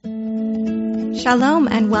Shalom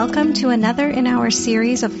and welcome to another in our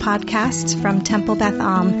series of podcasts from Temple Beth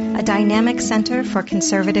Am, a dynamic center for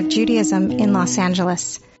conservative Judaism in Los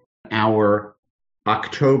Angeles. Our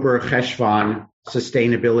October Cheshvan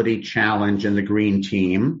Sustainability Challenge in the Green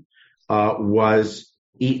Team was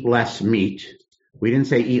eat less meat. We didn't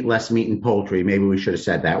say eat less meat and poultry. Maybe we should have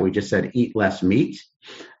said that. We just said eat less meat.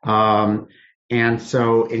 And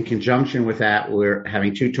so in conjunction with that, we're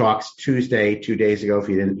having two talks Tuesday, 2 days ago. If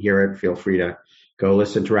you didn't hear it, feel free to go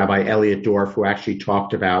listen to Rabbi Elliot Dorff, who actually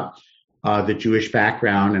talked about the Jewish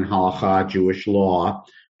background and halakha, Jewish law,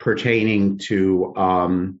 pertaining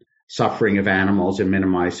to suffering of animals and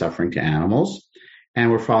minimize suffering to animals. And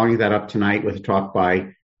we're following that up tonight with a talk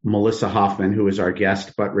by Melissa Hoffman, who is our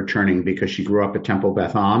guest, but returning because she grew up at Temple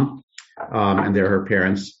Beth Am, and they're her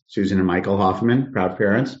parents, Susan and Michael Hoffman, proud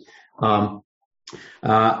parents.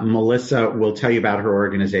 Melissa will tell you about her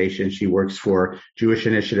organization. She works for Jewish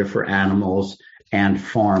Initiative for Animals and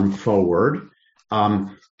Farm Forward.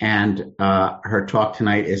 And her talk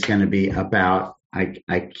tonight is going to be about,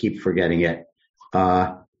 I keep forgetting it,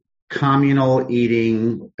 communal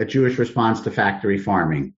eating, a Jewish response to factory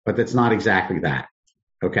farming, but that's not exactly that.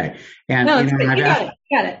 Okay. And no, you got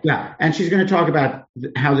it. Yeah. And she's going to talk about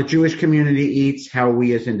how the Jewish community eats, how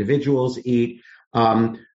we as individuals eat.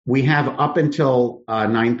 We have up until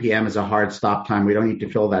 9 p.m. as a hard stop time. We don't need to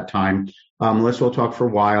fill that time. Melissa will talk for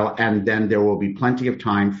a while, and then there will be plenty of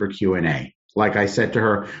time for Q&A. Like I said to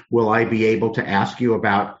her, will I be able to ask you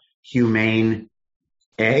about humane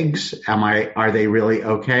eggs? Are they really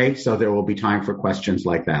okay? So there will be time for questions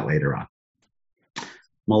like that later on.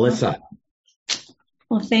 Melissa.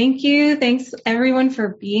 Well, thank you. Thanks everyone for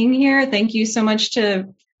being here. Thank you so much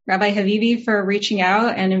to Rabbi Havivi for reaching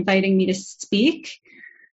out and inviting me to speak.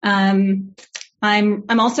 I'm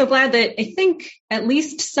also glad that I think at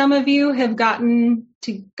least some of you have gotten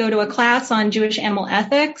to go to a class on Jewish animal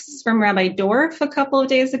ethics from Rabbi Dorff a couple of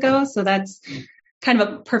days ago. So that's kind of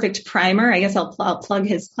a perfect primer. I guess I'll plug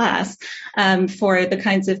his class for the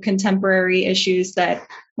kinds of contemporary issues that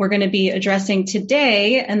we're going to be addressing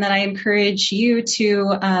today, and that I encourage you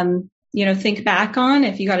to think back on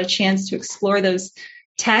if you got a chance to explore those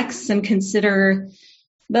texts and consider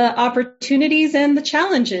the opportunities and the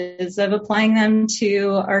challenges of applying them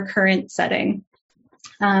to our current setting.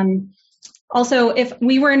 Also, if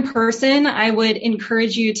we were in person, I would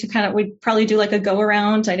encourage you to we'd probably do like a go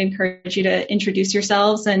around. I'd encourage you to introduce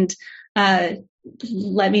yourselves and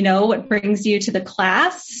let me know what brings you to the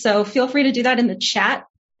class. So feel free to do that in the chat.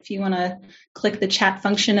 If you want to click the chat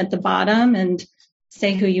function at the bottom and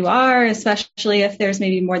say who you are, especially if there's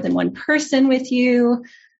maybe more than one person with you,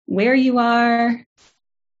 where you are.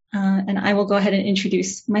 And I will go ahead and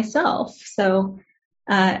introduce myself. So,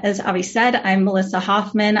 as Avi said, I'm Melissa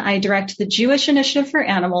Hoffman. I direct the Jewish Initiative for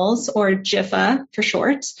Animals, or JIFA for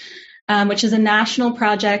short, which is a national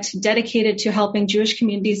project dedicated to helping Jewish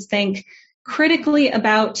communities think critically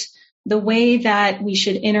about the way that we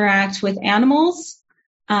should interact with animals,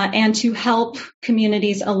 and to help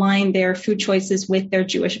communities align their food choices with their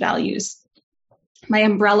Jewish values. My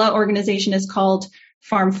umbrella organization is called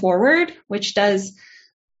Farm Forward, which does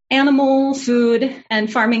animal, food,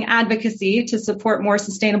 and farming advocacy to support more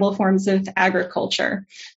sustainable forms of agriculture.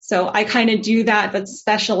 So I kind of do that, but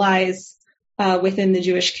specialize within the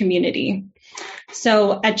Jewish community.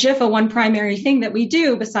 So at JIFA, one primary thing that we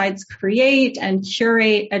do besides create and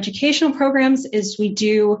curate educational programs is we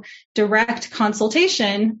do direct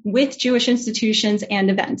consultation with Jewish institutions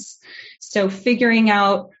and events. So figuring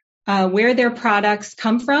out where their products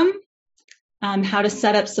come from, how to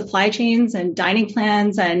set up supply chains and dining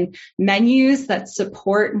plans and menus that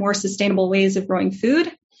support more sustainable ways of growing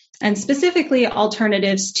food, and specifically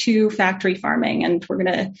alternatives to factory farming. And we're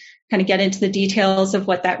going to kind of get into the details of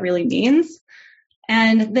what that really means.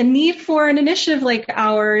 And the need for an initiative like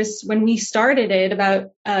ours, when we started it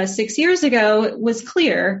about 6 years ago, was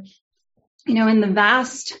clear. In the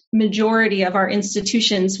vast majority of our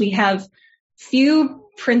institutions, we have few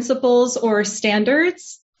principles or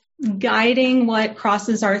standards guiding what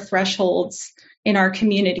crosses our thresholds in our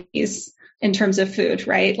communities in terms of food,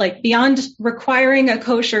 right? Like beyond requiring a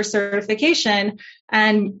kosher certification,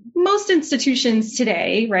 and most institutions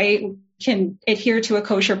today, right, can adhere to a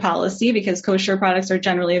kosher policy because kosher products are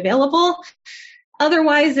generally available.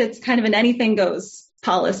 Otherwise, it's kind of an anything goes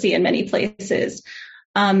policy in many places.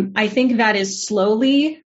 I think that is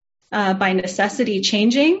slowly, by necessity,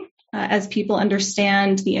 changing as people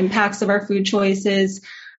understand the impacts of our food choices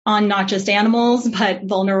on not just animals, but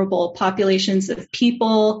vulnerable populations of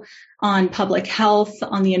people, on public health,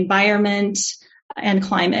 on the environment and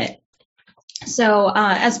climate. So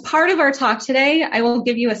as part of our talk today, I will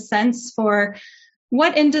give you a sense for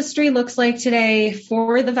what industry looks like today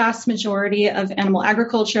for the vast majority of animal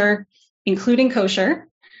agriculture, including kosher.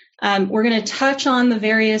 We're going to touch on the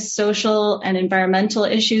various social and environmental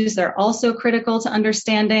issues that are also critical to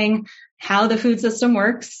understanding how the food system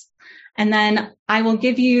works. And then I will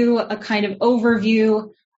give you a kind of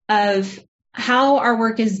overview of how our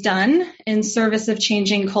work is done in service of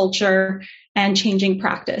changing culture and changing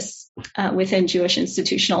practice within Jewish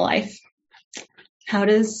institutional life. How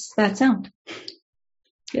does that sound?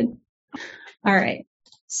 Good. All right.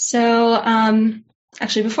 So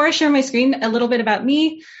actually, before I share my screen, a little bit about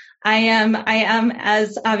me. I am,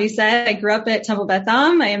 as Avi said, I grew up at Temple Beth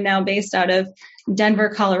Am. I am now based out of Denver,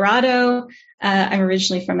 Colorado. I'm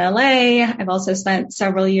originally from LA. I've also spent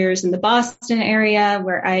several years in the Boston area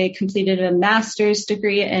where I completed a master's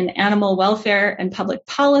degree in animal welfare and public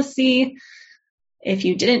policy. If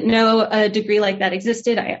you didn't know a degree like that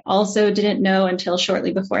existed, I also didn't know until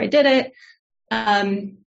shortly before I did it.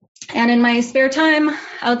 And in my spare time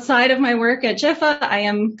outside of my work at JIFA, I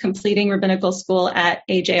am completing rabbinical school at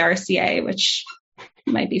AJRCA, which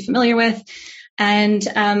you might be familiar with. And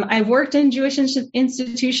I've worked in Jewish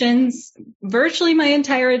institutions virtually my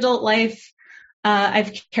entire adult life.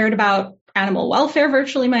 I've cared about animal welfare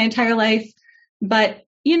virtually my entire life. But,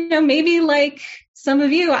 you know, maybe like some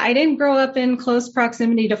of you, I didn't grow up in close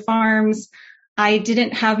proximity to farms. I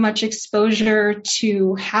didn't have much exposure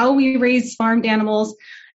to how we raise farmed animals.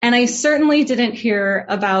 And I certainly didn't hear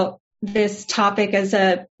about this topic as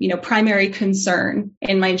a, primary concern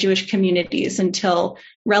in my Jewish communities until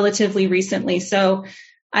relatively recently. So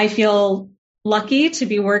I feel lucky to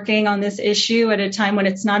be working on this issue at a time when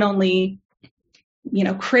it's not only,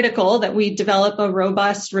 critical that we develop a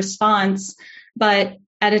robust response, but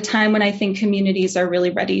at a time when I think communities are really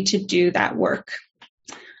ready to do that work.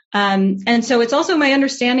 And so it's also my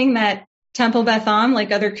understanding that Temple Beth Am,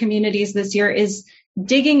 like other communities this year, is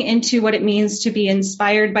digging into what it means to be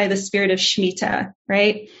inspired by the spirit of Shemitah,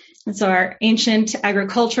 right? And so our ancient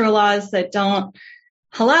agricultural laws that don't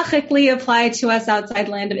halachically apply to us outside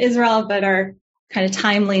the land of Israel, but are kind of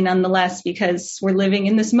timely nonetheless, because we're living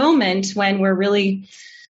in this moment when we're really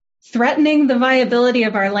threatening the viability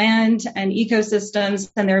of our land and ecosystems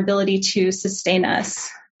and their ability to sustain us.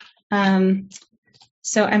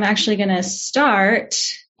 So I'm actually going to start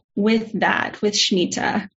with that, with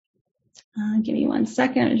Shemitah. Give me 1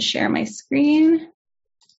 second and share my screen.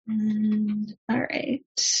 And all right.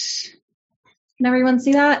 Can everyone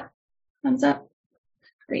see that? Thumbs up.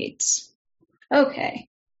 Great. Okay.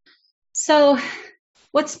 So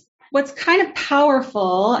what's kind of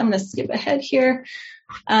powerful, I'm going to skip ahead here,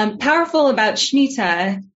 powerful about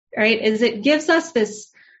Shemitah, right, is it gives us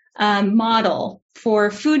this model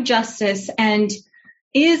for food justice and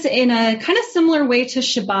is in a kind of similar way to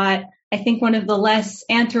Shabbat, I think one of the less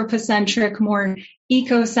anthropocentric, more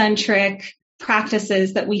ecocentric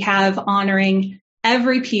practices that we have honoring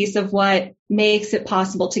every piece of what makes it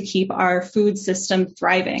possible to keep our food system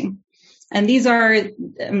thriving. And these are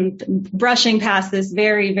brushing past this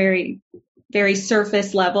very, very, very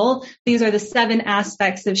surface level. These are the 7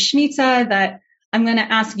 aspects of Shemitah that I'm going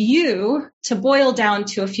to ask you to boil down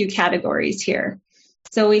to a few categories here.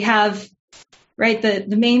 So we have, right, the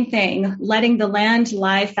main thing, letting the land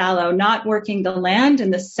lie fallow, not working the land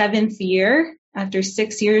in the 7th year after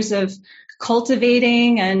 6 years of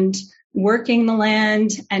cultivating and working the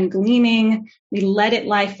land and gleaning. We let it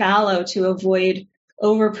lie fallow to avoid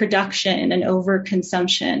overproduction and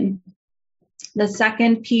overconsumption. The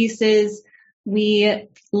second piece is we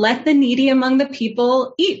let the needy among the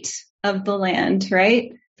people eat of the land,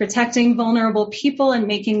 right? Protecting vulnerable people and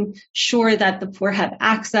making sure that the poor have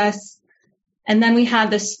access. And then we have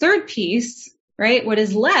this third piece, right? What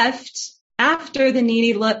is left after the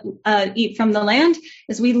needy eat from the land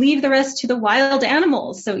is we leave the rest to the wild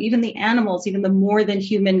animals. So even the animals, even the more than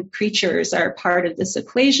human creatures are part of this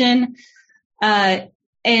equation. And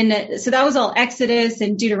so that was all Exodus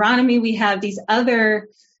and Deuteronomy. We have these other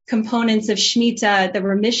components of Shemitah, the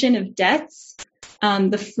remission of debts,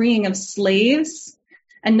 the freeing of slaves,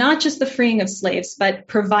 and not just the freeing of slaves, but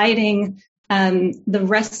providing the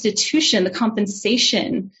restitution, the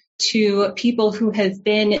compensation to people who have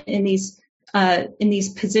been in these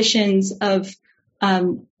positions of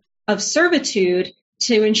servitude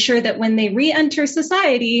to ensure that when they re-enter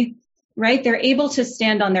society, right, they're able to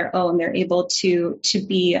stand on their own. They're able to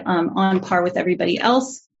be on par with everybody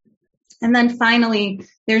else. And then finally,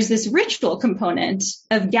 there's this ritual component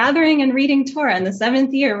of gathering and reading Torah. In the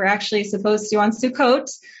 7th year, we're actually supposed to, on Sukkot,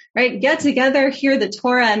 right, get together, hear the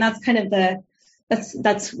Torah, and that's kind of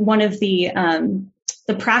that's one of the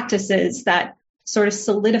the practices that sort of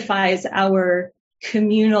solidifies our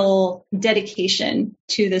communal dedication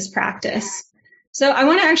to this practice. So I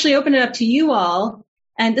want to actually open it up to you all.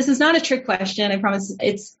 And this is not a trick question. I promise.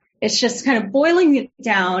 It's just kind of boiling it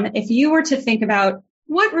down. If you were to think about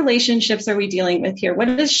what relationships are we dealing with here? What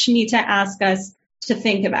does Shemitah ask us to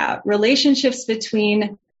think about? Relationships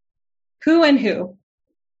between who and who?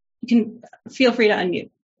 You can feel free to unmute.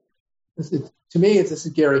 To me, this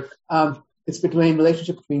is Gary. It's between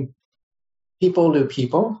relationship between people to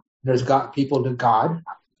people. There's God, people to God,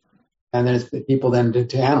 and then it's people then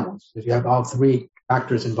to animals. If you have all three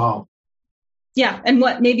factors involved. Yeah, and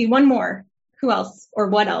what? Maybe one more. Who else or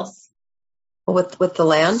what else? With the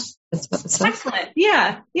land. Excellent.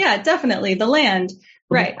 Yeah, definitely the land.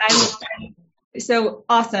 Right. So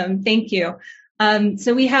awesome. Thank you.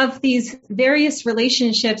 So we have these various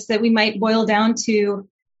relationships that we might boil down to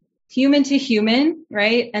human,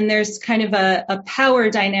 right? And there's kind of a power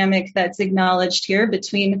dynamic that's acknowledged here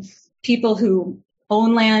between people who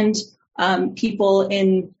own land, people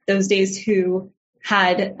in those days who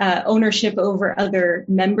had ownership over other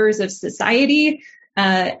members of society.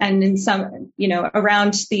 And in some,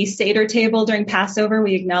 around the Seder table during Passover,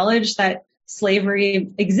 we acknowledge that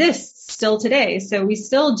slavery exists still today. So we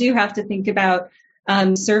still do have to think about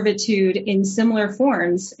servitude in similar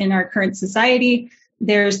forms in our current society.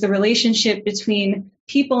 There's the relationship between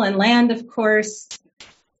people and land, of course,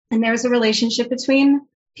 and there's a relationship between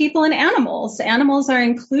people and animals. Animals are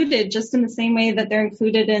included just in the same way that they're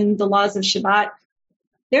included in the laws of Shabbat.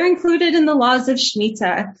 They're included in the laws of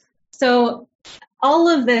Shemitah. So all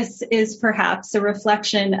of this is perhaps a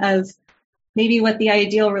reflection of maybe what the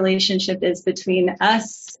ideal relationship is between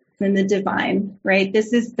us and the divine, right?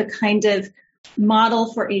 This is the kind of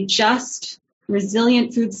model for a just,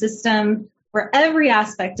 resilient food system where every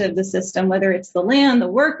aspect of the system, whether it's the land, the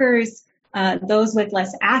workers, those with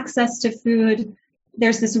less access to food,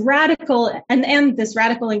 there's this radical, and this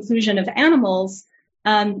radical inclusion of animals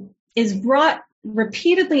is brought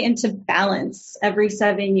repeatedly into balance every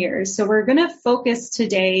 7 years. So we're going to focus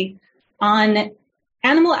today on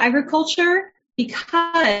animal agriculture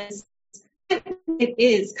because it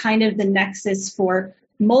is kind of the nexus for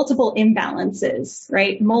multiple imbalances,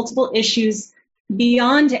 right? Multiple issues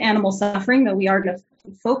beyond animal suffering, though we are going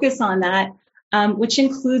to focus on that, which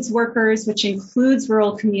includes workers, which includes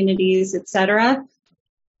rural communities, et cetera.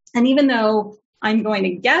 And even though I'm going to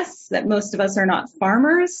guess that most of us are not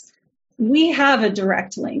farmers, we have a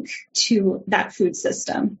direct link to that food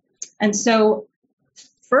system. And so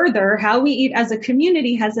further, how we eat as a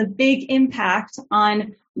community has a big impact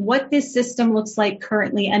on what this system looks like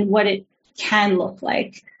currently and what it can look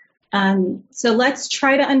like. So let's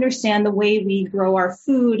try to understand the way we grow our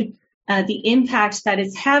food, the impact that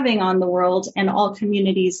it's having on the world and all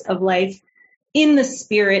communities of life in the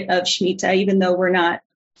spirit of Shemitah, even though we're not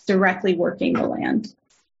directly working the land.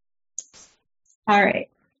 All right.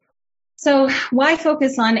 So why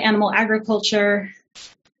focus on animal agriculture?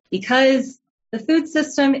 Because the food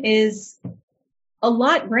system is a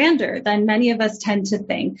lot grander than many of us tend to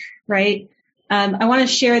think, right? I want to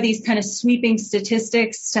share these kind of sweeping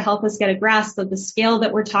statistics to help us get a grasp of the scale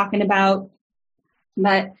that we're talking about.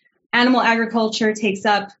 But animal agriculture takes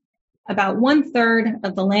up about 1/3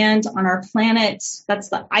 of the land on our planet. That's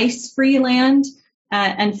the ice-free land.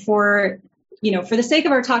 And for the sake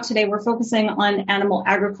of our talk today, we're focusing on animal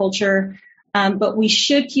agriculture. But we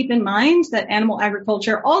should keep in mind that animal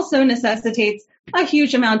agriculture also necessitates a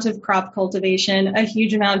huge amount of crop cultivation, a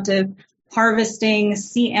huge amount of harvesting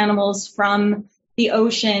sea animals from the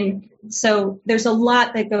ocean. So there's a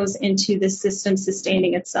lot that goes into this system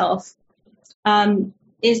sustaining itself.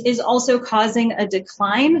 Is also causing a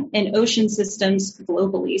decline in ocean systems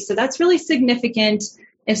globally. So that's really significant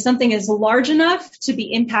if something is large enough to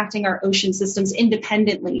be impacting our ocean systems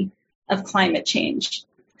independently of climate change.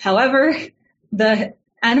 However, the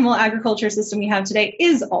animal agriculture system we have today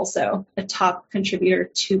is also a top contributor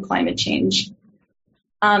to climate change.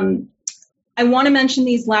 I want to mention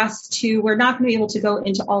these last two. We're not going to be able to go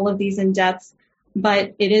into all of these in depth,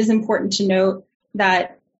 but it is important to note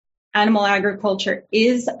that animal agriculture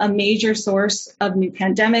is a major source of new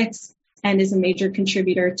pandemics and is a major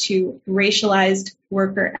contributor to racialized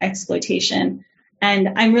worker exploitation. And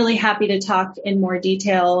I'm really happy to talk in more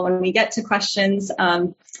detail when we get to questions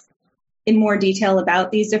in more detail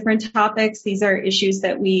about these different topics. These are issues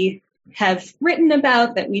that we have written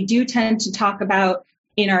about, that we do tend to talk about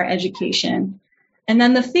in our education. And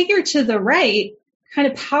then the figure to the right kind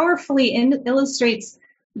of powerfully illustrates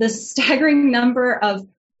the staggering number of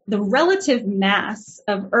the relative mass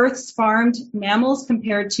of Earth's farmed mammals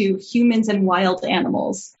compared to humans and wild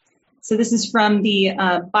animals. So this is from the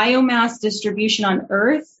Biomass Distribution on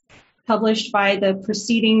Earth, published by the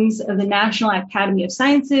Proceedings of the National Academy of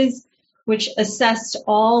Sciences, which assessed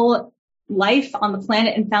all life on the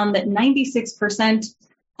planet and found that 96%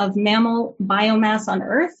 of mammal biomass on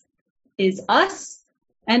Earth is us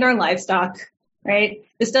and our livestock, right?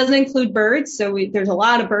 This doesn't include birds, so there's a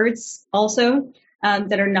lot of birds also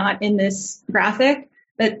that are not in this graphic,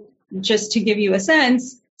 but just to give you a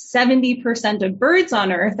sense, 70% of birds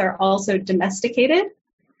on Earth are also domesticated,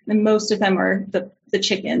 and most of them are the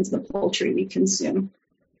chickens, the poultry we consume.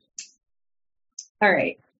 All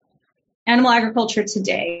right, animal agriculture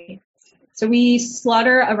today. So we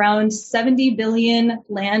slaughter around 70 billion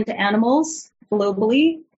land animals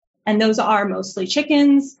globally, and those are mostly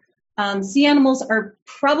chickens. Sea animals are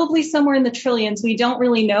probably somewhere in the trillions. We don't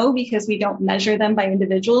really know because we don't measure them by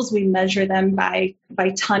individuals. We measure them by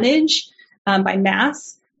tonnage, by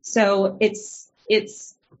mass. So it's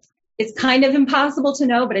kind of impossible to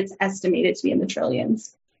know, but it's estimated to be in the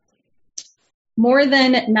trillions. More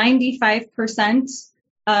than 95%.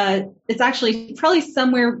 It's actually probably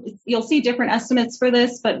somewhere, you'll see different estimates for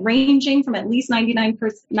this, but ranging from at least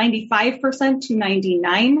 95% to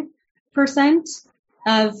 99%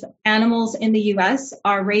 of animals in the U.S.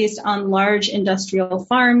 are raised on large industrial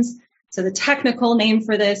farms. So the technical name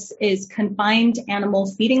for this is Confined Animal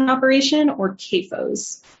Feeding Operation, or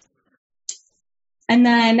CAFOs. And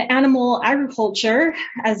then animal agriculture,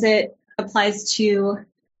 as it applies to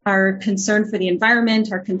our concern for the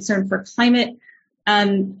environment, our concern for climate.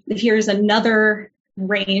 Here's another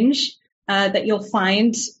range that you'll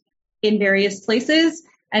find in various places,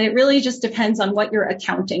 and it really just depends on what you're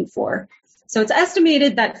accounting for. So it's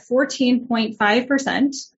estimated that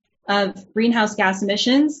 14.5% of greenhouse gas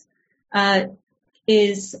emissions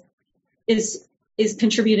is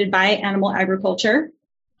contributed by animal agriculture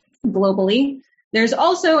globally. There's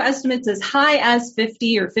also estimates as high as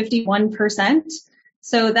 50 or 51%.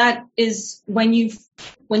 So that is when you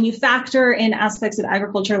factor in aspects of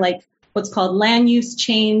agriculture like what's called land use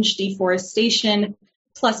change, deforestation,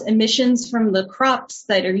 plus emissions from the crops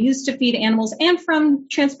that are used to feed animals and from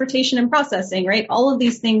transportation and processing, right? All of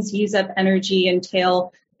these things use up energy,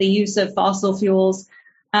 entail the use of fossil fuels.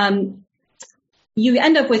 You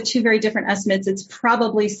end up with two very different estimates. It's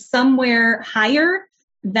probably somewhere higher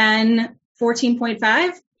than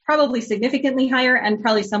 14.5, probably significantly higher, and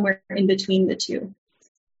probably somewhere in between the two.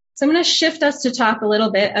 So I'm going to shift us to talk a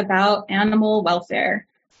little bit about animal welfare.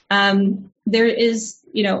 There is,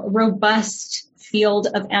 a robust field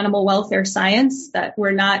of animal welfare science that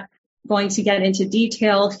we're not going to get into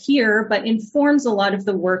detail here, but informs a lot of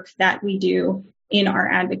the work that we do in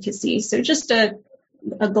our advocacy. So just a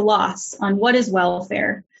gloss on what is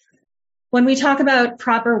welfare. When we talk about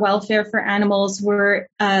proper welfare for animals, we're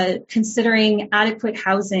considering adequate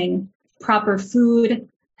housing, proper food,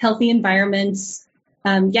 healthy environments,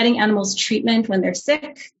 getting animals treatment when they're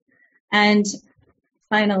sick, and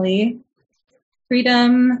finally,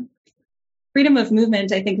 freedom of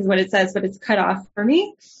movement, I think is what it says, but it's cut off for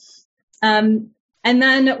me. And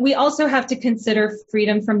then we also have to consider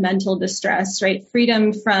freedom from mental distress, right?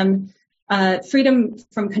 Freedom from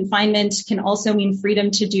confinement can also mean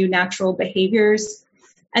freedom to do natural behaviors.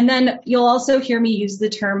 And then you'll also hear me use the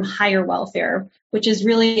term higher welfare, which is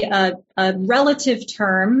really a relative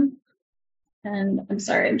term. And I'm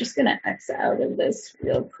sorry, I'm just going to X out of this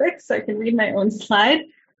real quick so I can read my own slide.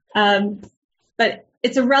 But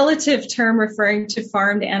it's a relative term referring to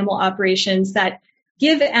farmed animal operations that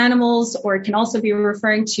give animals, or it can also be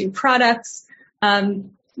referring to products,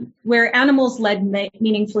 where animals led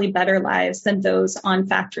meaningfully better lives than those on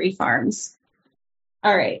factory farms.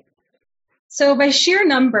 All right. So by sheer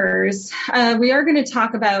numbers, we are going to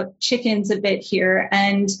talk about chickens a bit here.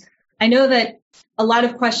 And I know that a lot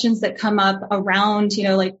of questions that come up around,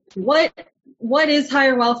 like what is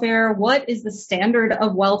higher welfare? What is the standard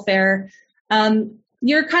of welfare?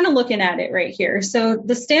 You're kind of looking at it right here. So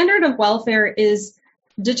the standard of welfare is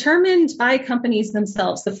determined by companies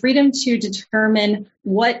themselves. The freedom to determine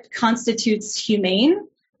what constitutes humane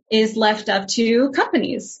is left up to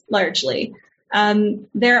companies largely.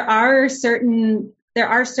 There are certain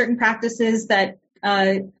practices that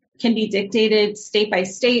can be dictated state by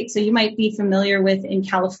state. So you might be familiar with, in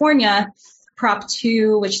California, Prop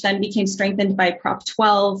 2, which then became strengthened by Prop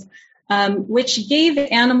 12, which gave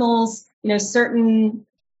animals, certain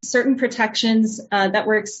protections that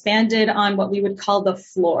were expanded on what we would call the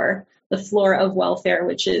floor of welfare,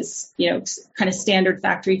 which is, kind of standard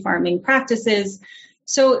factory farming practices.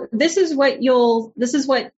 So this is what you'll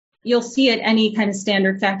see at any kind of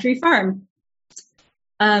standard factory farm.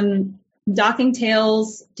 docking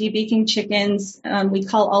tails, debeaking chickens. We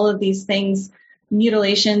call all of these things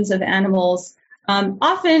mutilations of animals,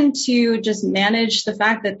 often to just manage the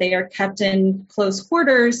fact that they are kept in close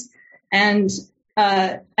quarters and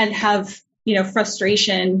have,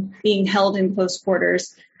 frustration being held in close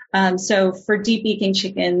quarters. So for debeaking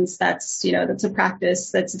chickens, that's a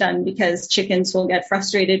practice that's done because chickens will get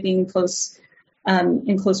frustrated being in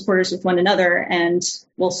close quarters with one another and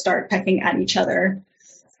will start pecking at each other.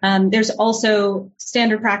 There's also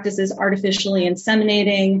standard practices artificially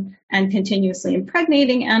inseminating and continuously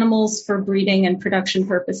impregnating animals for breeding and production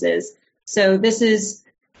purposes. So this is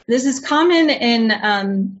common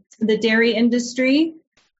in the dairy industry.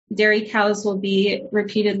 Dairy cows will be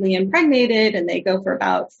repeatedly impregnated, and they go for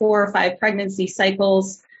about 4 or 5 pregnancy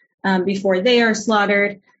cycles before they are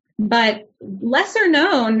slaughtered. But lesser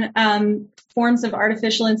known forms of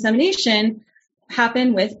artificial insemination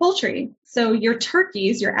happen with poultry. So your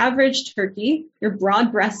turkeys, your average turkey, your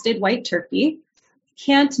broad-breasted white turkey,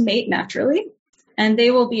 can't mate naturally, and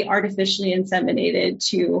they will be artificially inseminated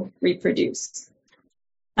to reproduce.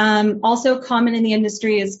 Also common in the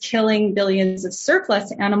industry is killing billions of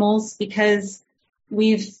surplus animals because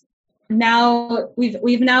we've now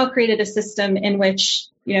created a system in which,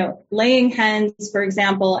 laying hens, for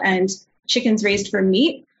example, and chickens raised for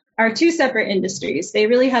meat are 2 separate industries. They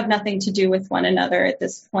really have nothing to do with one another at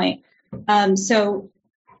this point. So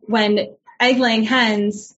when egg-laying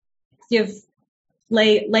hens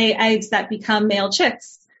lay eggs that become male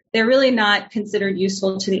chicks, they're really not considered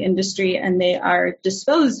useful to the industry and they are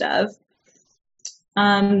disposed of.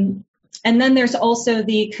 And then there's also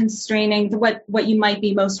the constraining, what you might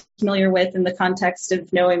be most familiar with in the context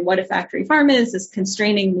of knowing what a factory farm is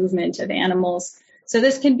constraining movement of animals. So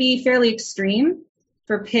this can be fairly extreme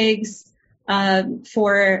for pigs.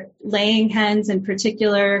 For laying hens in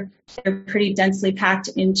particular, they're pretty densely packed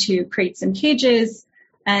into crates and cages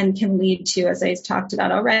and can lead to, as I talked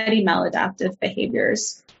about already, maladaptive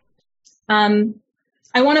behaviors.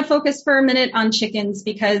 I want to focus for a minute on chickens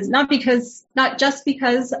not just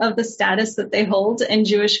because of the status that they hold in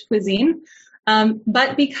Jewish cuisine,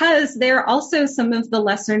 but because they're also some of the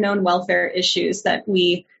lesser known welfare issues that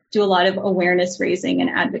we do a lot of awareness raising and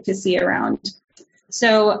advocacy around.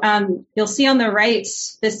 So you'll see on the right,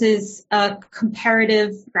 this is a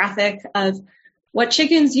comparative graphic of what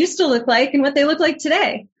chickens used to look like and what they look like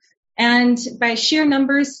today. And by sheer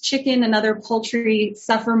numbers, chicken and other poultry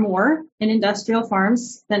suffer more in industrial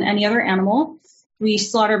farms than any other animal. We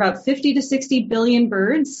slaughter about 50 to 60 billion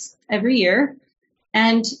birds every year.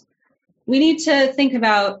 And we need to think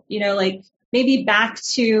about, maybe back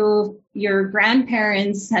to your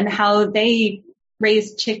grandparents and how they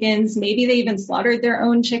raised chickens. Maybe they even slaughtered their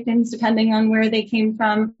own chickens, depending on where they came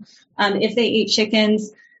from, if they ate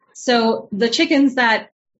chickens. So the chickens that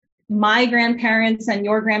my grandparents and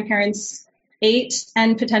your grandparents ate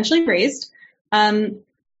and potentially raised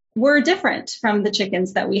were different from the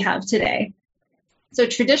chickens that we have today. So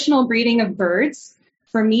traditional breeding of birds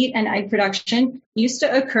for meat and egg production used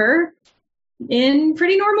to occur in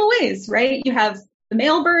pretty normal ways, right? You have the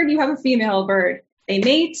male bird, you have a female bird. They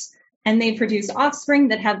mate and they produce offspring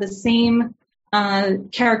that have the same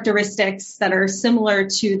characteristics that are similar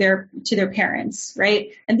to their parents,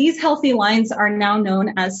 right? And these healthy lines are now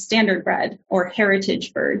known as standardbred or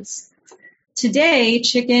heritage birds. Today,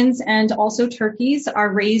 chickens and also turkeys are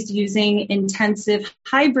raised using intensive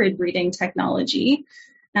hybrid breeding technology,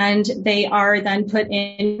 and they are then put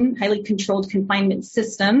in highly controlled confinement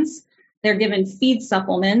systems. They're given feed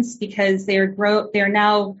supplements because they're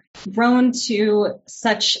now grown to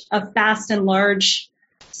such a fast and large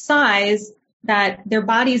size that their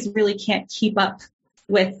bodies really can't keep up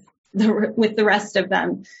with the rest of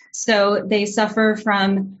them. So they suffer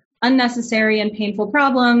from unnecessary and painful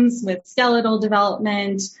problems with skeletal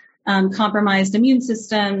development, compromised immune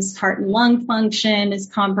systems, heart and lung function is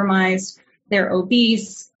compromised, they're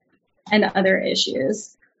obese, and other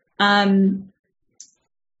issues.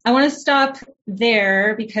 I want to stop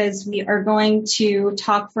there because we are going to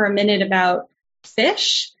talk for a minute about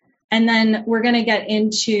fish, and then we're going to get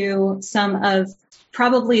into some of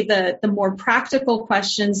probably the more practical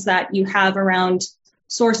questions that you have around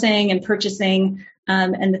sourcing and purchasing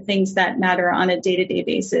and the things that matter on a day-to-day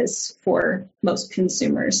basis for most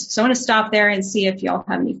consumers. So I want to stop there and see if y'all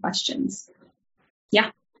have any questions.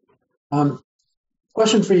 Yeah.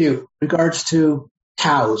 Question for you, regards to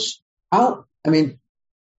cows.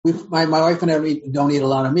 My wife and I don't eat a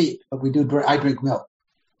lot of meat, but I drink milk.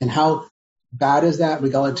 And how bad is that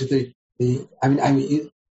relative to I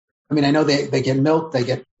know they get milk,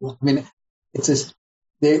 it's just,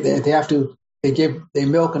 they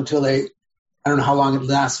milk until I don't know how long it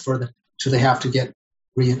lasts for the so they have to get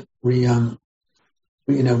to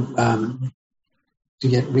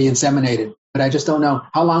get re-inseminated. But I just don't know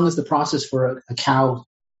how long is the process for a cow,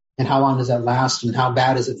 and how long does that last, and how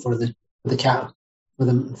bad is it for the cow, for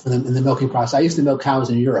them in the milking process. I used to milk cows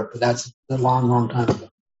in Europe, but that's a long time ago.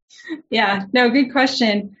 Yeah, no, good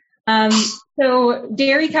question. So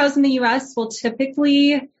dairy cows in the U.S. will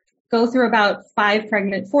typically go through about 4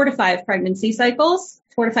 to 5 pregnancy cycles,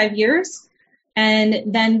 4 to 5 years,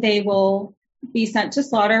 and then they will be sent to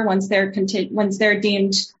slaughter once they're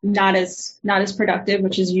deemed not as productive,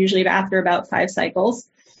 which is usually after about 5 cycles.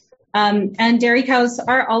 And dairy cows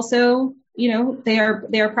are also, they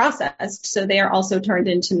are processed, so they are also turned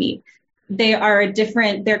into meat. They're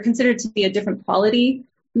considered to be a different quality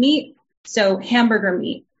meat. So hamburger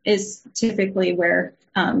meat is typically where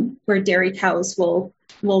dairy cows will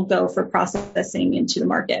go for processing into the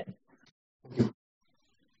market.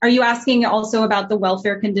 Are you asking also about the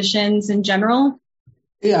welfare conditions in general?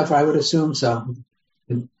 Yeah, I would assume so.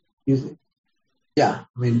 Yeah,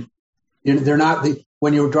 I mean, they're not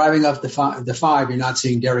when you're driving up the 5, you're not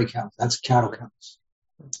seeing dairy cows. That's cattle cows.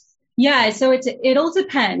 Yeah, so it'll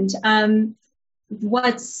depend.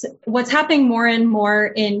 What's happening more and more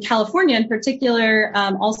in California, in particular,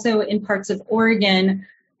 also in parts of Oregon,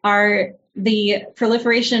 are the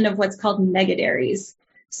proliferation of what's called mega dairies.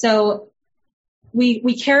 So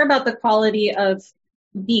we care about the quality of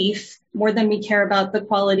beef more than we care about the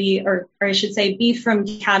quality, or I should say, beef from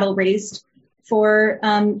cattle raised for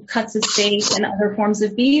cuts of steak and other forms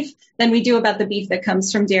of beef than we do about the beef that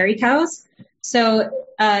comes from dairy cows. So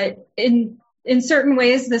in certain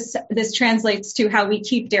ways, this translates to how we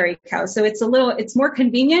keep dairy cows. So it's more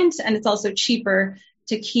convenient, and it's also cheaper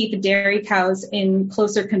to keep dairy cows in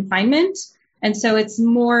closer confinement. And so it's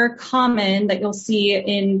more common that you'll see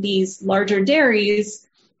in these larger dairies,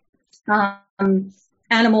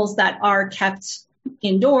 animals that are kept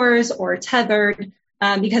indoors or tethered,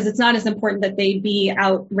 because it's not as important that they be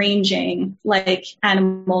out ranging like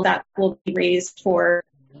animals that will be raised for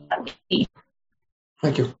beef.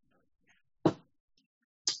 Thank you.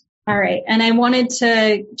 All right. And I wanted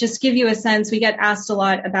to just give you a sense. We get asked a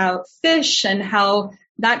lot about fish and how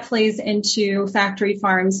that plays into factory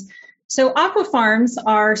farms. So aqua farms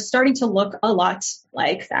are starting to look a lot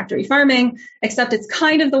like factory farming, except it's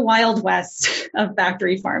kind of the Wild West of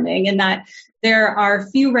factory farming, in that there are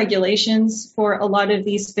few regulations for a lot of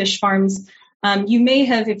these fish farms. You may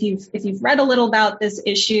have, if you've read a little about this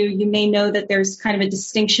issue, you may know that there's kind of a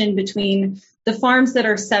distinction between the farms that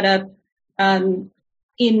are set up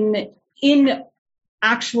in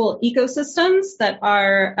actual ecosystems that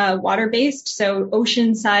are water-based, so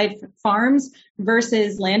oceanside farms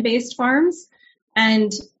versus land-based farms.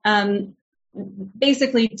 And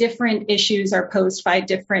basically different issues are posed by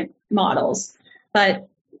different models. But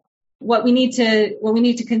what we need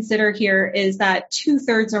to consider here is that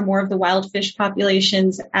 2/3 or more of the wild fish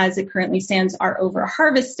populations as it currently stands are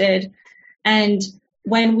over-harvested. And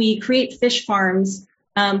when we create fish farms,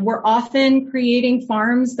 we're often creating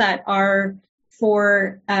farms that are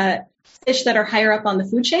for fish that are higher up on the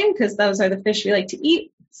food chain, because those are the fish we like to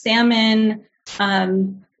eat. Salmon,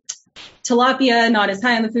 tilapia, not as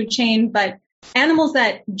high on the food chain, but animals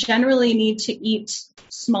that generally need to eat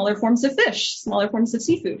smaller forms of fish, smaller forms of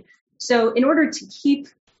seafood. So in order to keep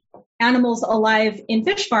animals alive in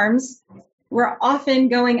fish farms, we're often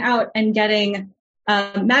going out and getting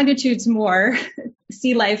magnitudes more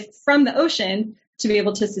sea life from the ocean to be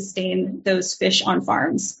able to sustain those fish on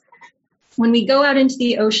farms. When we go out into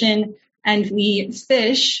the ocean and we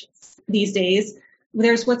fish these days,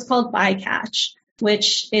 there's what's called bycatch,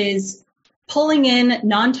 which is pulling in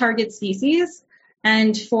non-target species.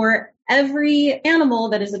 And for every animal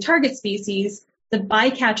that is a target species, the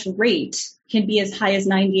bycatch rate can be as high as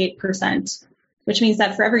 98%, which means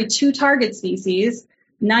that for every 2 target species,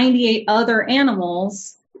 98 other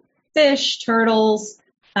animals, fish, turtles,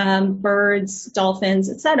 birds, dolphins,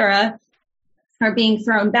 etc., are being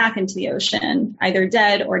thrown back into the ocean, either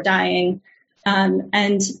dead or dying. And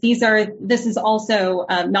this is also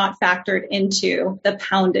not factored into the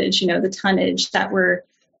poundage, the tonnage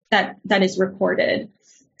that is reported.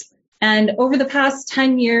 And over the past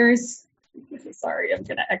 10 years, sorry, I'm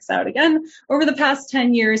going to X out again. Over the past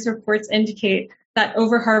 10 years, reports indicate that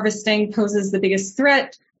overharvesting poses the biggest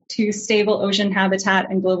threat to stable ocean habitat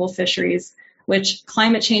and global fisheries, which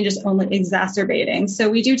climate change is only exacerbating. So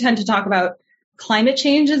we do tend to talk about climate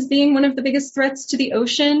change as being one of the biggest threats to the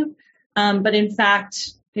ocean. But in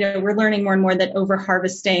fact, we're learning more and more that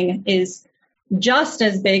overharvesting is just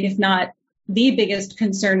as big, if not the biggest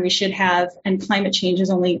concern we should have, and climate change is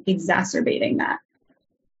only exacerbating that.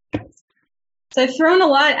 So I've thrown a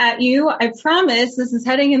lot at you. I promise this is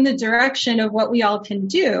heading in the direction of what we all can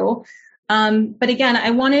do. But again,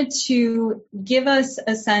 I wanted to give us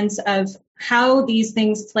a sense of how these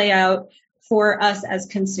things play out for us as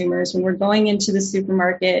consumers when we're going into the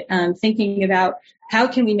supermarket, thinking about how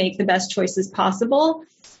can we make the best choices possible.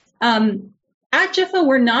 At JIFA,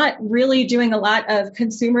 we're not really doing a lot of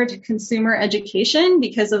consumer-to-consumer education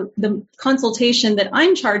because of the consultation that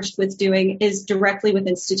I'm charged with doing is directly with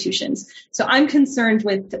institutions. So I'm concerned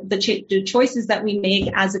with the choices that we make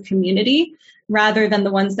as a community rather than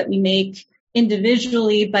the ones that we make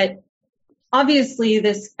individually. But obviously,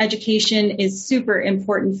 this education is super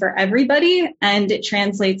important for everybody, and it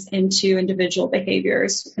translates into individual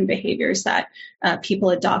behaviors and behaviors that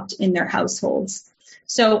people adopt in their households.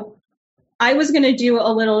 So I was going to do a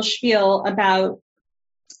little spiel about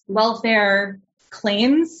welfare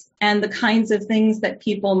claims and the kinds of things that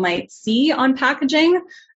people might see on packaging.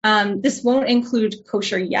 This won't include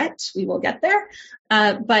kosher yet. We will get there.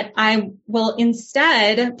 But I will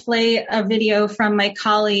instead play a video from my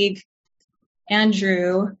colleague,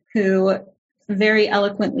 Andrew, who very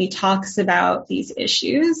eloquently talks about these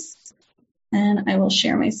issues. And I will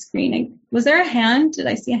share my screen. Was there a hand? Did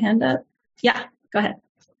I see a hand up? Yeah, go ahead.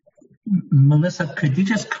 Melissa, could you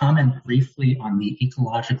just comment briefly on the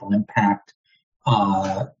ecological impact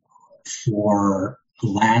for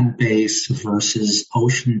land-based versus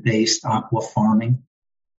ocean-based aqua farming?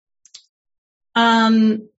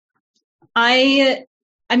 I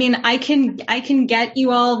can get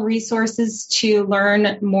you all resources to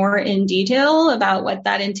learn more in detail about what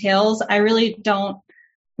that entails. I really don't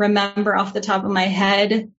remember off the top of my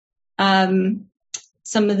head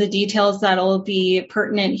some of the details that'll be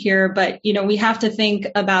pertinent here, but we have to think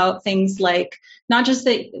about things like not just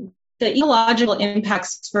the ecological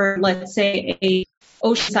impacts for, let's say, a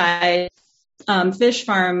oceanside fish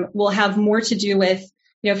farm will have more to do with,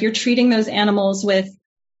 if you're treating those animals with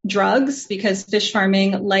drugs, because fish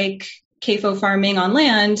farming, like CAFO farming on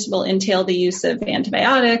land, will entail the use of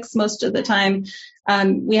antibiotics most of the time.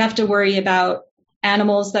 We have to worry about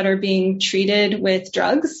animals that are being treated with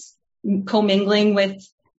drugs, commingling with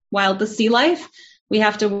wild sea life. We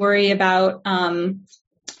have to worry about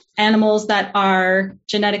animals that are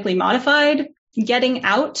genetically modified, getting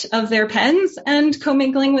out of their pens and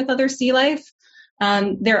commingling with other sea life.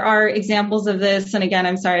 There are examples of this, and again,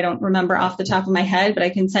 I'm sorry, I don't remember off the top of my head, but I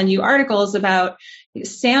can send you articles about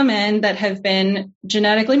salmon that have been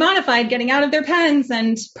genetically modified, getting out of their pens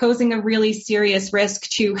and posing a really serious risk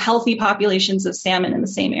to healthy populations of salmon in the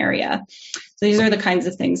same area. So these are the kinds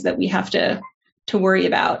of things that we have to worry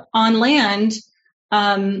about. On land,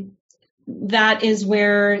 that is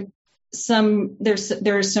where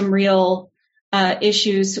there's some real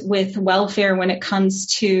issues with welfare when it comes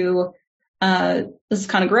to this is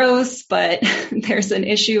kind of gross, but there's an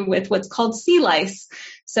issue with what's called sea lice.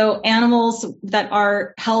 So animals that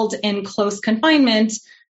are held in close confinement,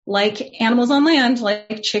 like animals on land,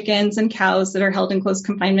 like chickens and cows that are held in close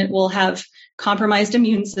confinement, will have compromised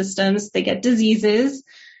immune systems. They get diseases,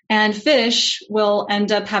 and fish will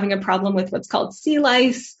end up having a problem with what's called sea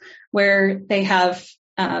lice, where they have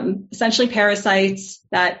essentially parasites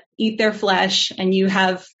that eat their flesh, and you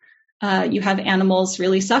have animals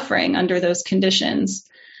really suffering under those conditions.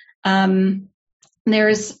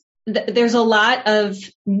 There's a lot of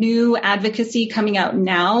new advocacy coming out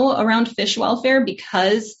now around fish welfare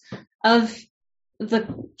because of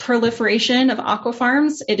the proliferation of aqua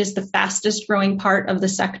farms. It is the fastest growing part of the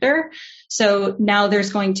sector. So now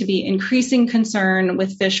there's going to be increasing concern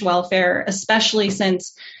with fish welfare, especially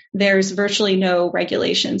since there's virtually no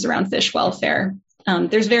regulations around fish welfare.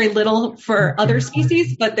 There's very little for other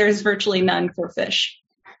species, but there's virtually none for fish.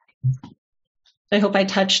 I hope I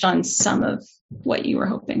touched on some of what you were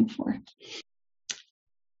hoping for.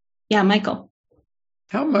 Yeah, Michael.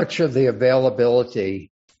 How much of the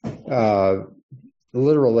availability,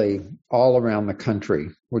 literally all around the country,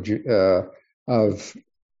 would you of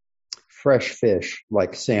fresh fish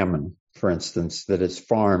like salmon, for instance, that is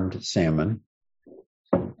farmed salmon,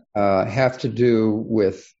 have to do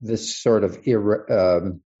with this sort of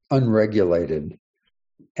unregulated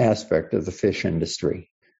aspect of the fish industry?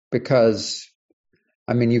 Because,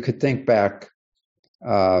 I mean, you could think back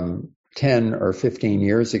 10 or 15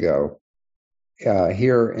 years ago,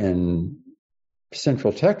 here in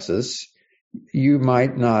Central Texas, you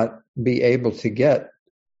might not be able to get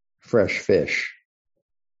fresh fish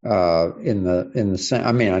in the.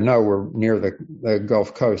 I mean, I know we're near the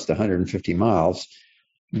Gulf Coast, 150 miles,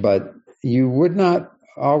 but you would not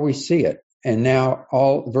always see it. And now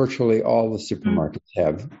virtually all the supermarkets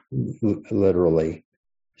have literally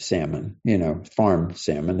salmon, farmed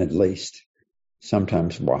salmon at least.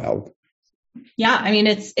 sometimes wild. Yeah, I mean,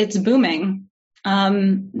 it's booming.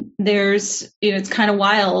 There's, it's kind of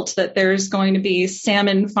wild that there's going to be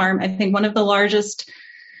salmon farm. I think one of the largest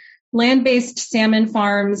land-based salmon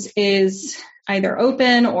farms is either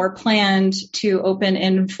open or planned to open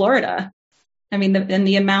in Florida. I mean,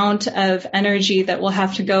 the amount of energy that will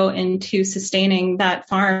have to go into sustaining that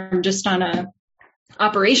farm just on a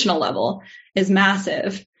operational level is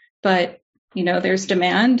massive. But, there's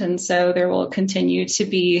demand. And so there will continue to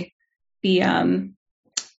be the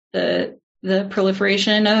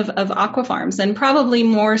proliferation of aqua farms, and probably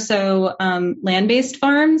more so land-based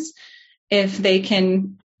farms, if they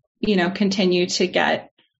can, continue to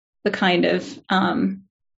get the kind of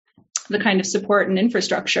support and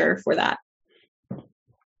infrastructure for that.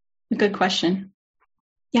 A good question.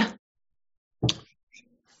 Yeah.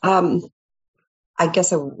 I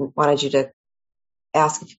guess I wanted you to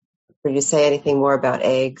ask for you to say anything more about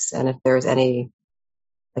eggs, and if there's any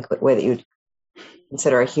way that you'd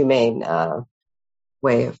consider a humane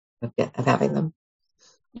way of having them.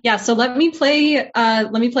 Yeah. So let me play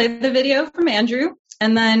the video from Andrew,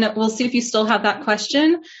 and then we'll see if you still have that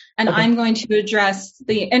question. And okay. I'm going to address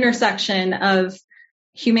the intersection of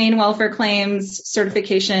humane welfare claims,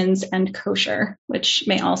 certifications, and kosher, which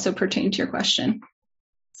may also pertain to your question.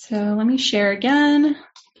 So let me share again,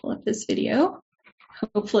 pull up this video.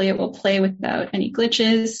 Hopefully it will play without any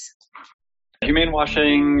glitches. Humane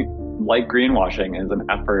washing, like greenwashing, is an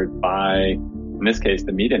effort by, in this case,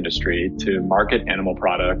 the meat industry to market animal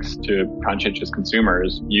products to conscientious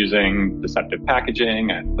consumers using deceptive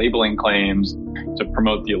packaging and labeling claims to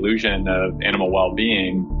promote the illusion of animal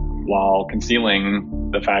well-being while concealing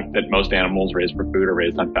the fact that most animals raised for food are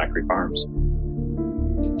raised on factory farms.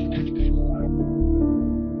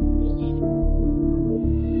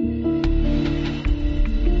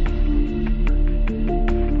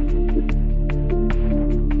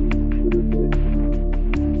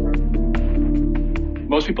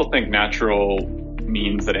 Most people think natural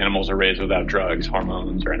means that animals are raised without drugs,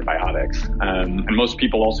 hormones, or antibiotics. And most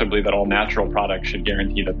people also believe that all natural products should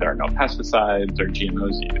guarantee that there are no pesticides or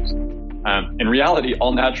GMOs used. In reality,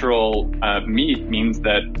 all natural meat means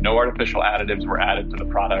that no artificial additives were added to the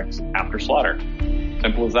products after slaughter.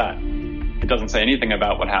 Simple as that. It doesn't say anything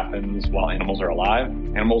about what happens while animals are alive.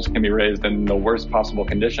 Animals can be raised in the worst possible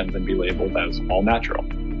conditions and be labeled as all natural.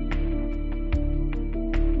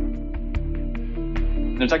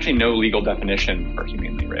 There's actually no legal definition for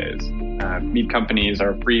humanely raised. Meat companies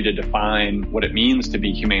are free to define what it means to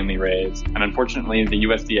be humanely raised, and unfortunately, the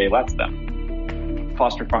USDA lets them.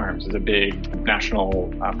 Foster Farms is a big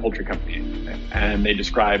national poultry company, and they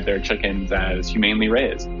describe their chickens as humanely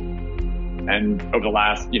raised. And over the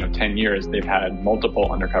last 10 years, they've had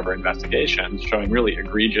multiple undercover investigations showing really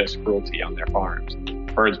egregious cruelty on their farms.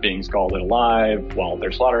 Birds being scalded alive while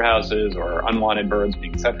they're slaughterhouses, or unwanted birds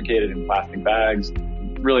being suffocated in plastic bags.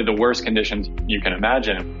 Really the worst conditions you can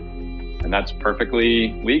imagine. And that's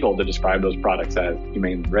perfectly legal to describe those products as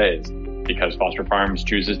humanely raised, because Foster Farms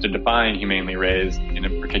chooses to define humanely raised in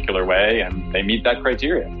a particular way, and they meet that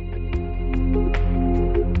criteria.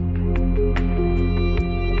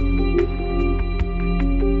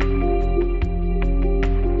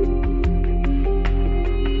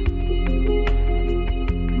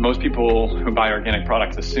 Most people who buy organic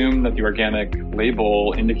products assume that the organic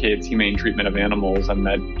label indicates humane treatment of animals and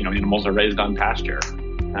that, animals are raised on pasture.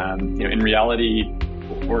 In reality,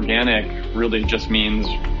 organic really just means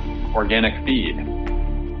organic feed.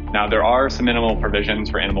 Now, there are some minimal provisions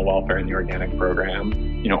for animal welfare in the organic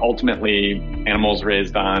program. Ultimately, animals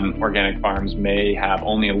raised on organic farms may have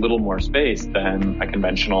only a little more space than a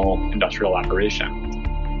conventional industrial operation.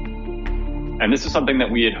 And this is something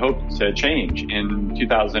that we had hoped to change. In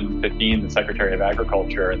 2015, the Secretary of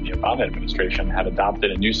Agriculture and the Obama administration had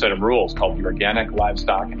adopted a new set of rules called the Organic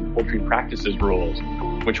Livestock and Poultry Practices Rules,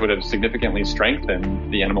 which would have significantly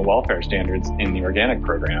strengthened the animal welfare standards in the organic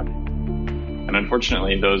program. And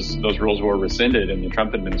unfortunately, those rules were rescinded in the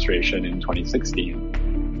Trump administration in 2016.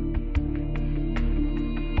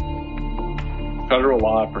 Federal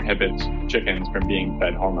law prohibits chickens from being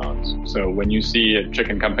fed hormones. So when you see a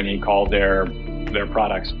chicken company call their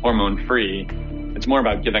products hormone-free, it's more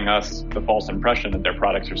about giving us the false impression that their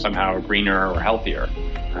products are somehow greener or healthier.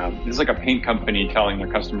 It's like a paint company telling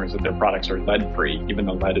their customers that their products are lead-free, even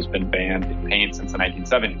though lead has been banned in paint since the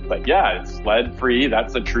 1970s. Like, yeah, it's lead-free,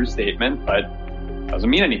 that's a true statement, but it doesn't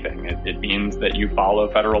mean anything. It means that you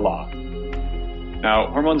follow federal law. Now,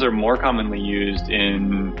 hormones are more commonly used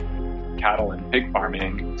in cattle and pig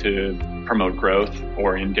farming to promote growth,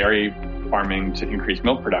 or in dairy farming to increase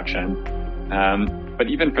milk production. But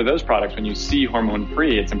even for those products, when you see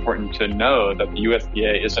hormone-free, it's important to know that the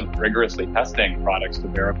USDA isn't rigorously testing products to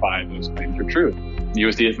verify those claims are true. The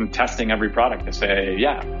USDA isn't testing every product to say,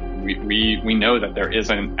 yeah, we know that there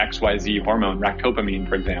isn't XYZ hormone, ractopamine,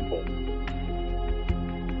 for example.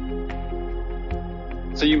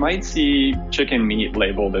 So you might see chicken meat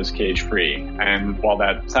labeled as cage-free. And while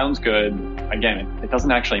that sounds good, again, it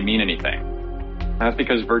doesn't actually mean anything. And that's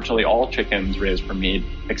because virtually all chickens raised for meat,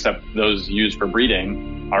 except those used for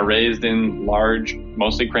breeding, are raised in large,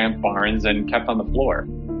 mostly cramped barns and kept on the floor.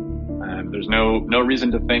 There's no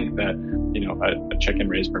reason to think that, a chicken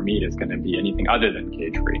raised for meat is going to be anything other than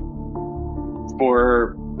cage-free.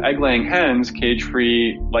 For egg-laying hens,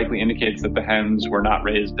 cage-free likely indicates that the hens were not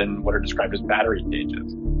raised in what are described as battery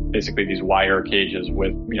cages. Basically, these wire cages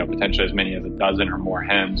with, potentially as many as a dozen or more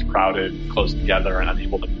hens crowded close together and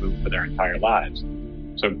unable to move for their entire lives.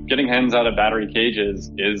 So getting hens out of battery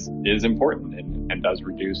cages is important and does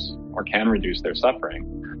reduce or can reduce their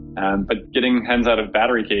suffering. But getting hens out of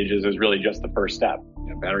battery cages is really just the first step.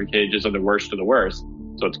 Battery cages are the worst of the worst,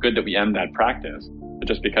 so it's good that we end that practice. But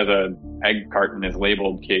just because an egg carton is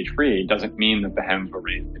labeled cage-free doesn't mean that the hens were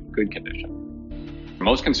raised in good condition.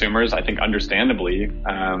 Most consumers, I think understandably,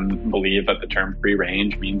 believe that the term free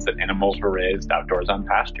range means that animals were raised outdoors on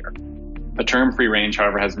pasture. The term free range,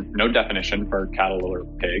 however, has no definition for cattle or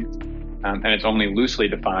pigs, and it's only loosely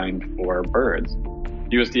defined for birds.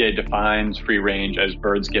 USDA defines free range as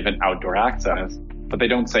birds given outdoor access, but they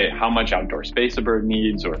don't say how much outdoor space a bird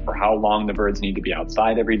needs or for how long the birds need to be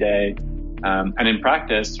outside every day. And in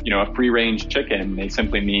practice, a free range chicken may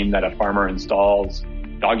simply mean that a farmer installs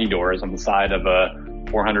doggy doors on the side of a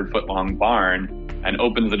 400-foot long barn and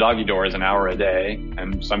opens the doggy doors an hour a day,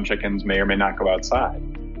 and some chickens may or may not go outside.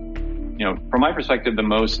 From my perspective, the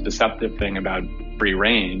most deceptive thing about free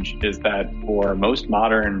range is that for most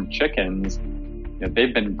modern chickens,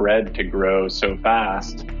 they've been bred to grow so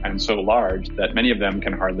fast and so large that many of them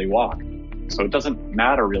can hardly walk. So it doesn't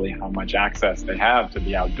matter really how much access they have to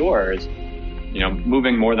the outdoors.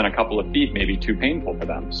 Moving more than a couple of feet may be too painful for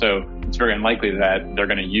them. So it's very unlikely that they're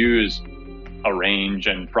going to use a range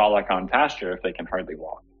and frolic on pasture if they can hardly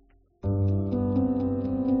walk.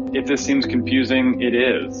 If this seems confusing, it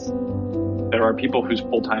is. There are people whose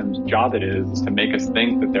full-time job it is to make us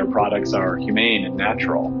think that their products are humane and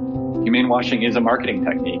natural. Humane washing is a marketing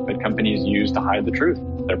technique that companies use to hide the truth.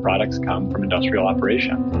 Their products come from industrial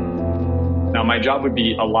operation. Now, my job would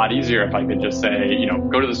be a lot easier if I could just say,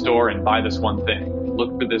 go to the store and buy this one thing.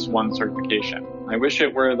 Look for this one certification. I wish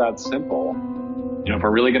it were that simple. If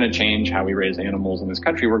we're really going to change how we raise animals in this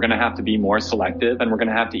country, we're going to have to be more selective and we're going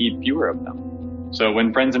to have to eat fewer of them. So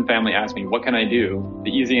when friends and family ask me, what can I do?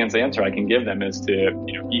 The easiest answer I can give them is to,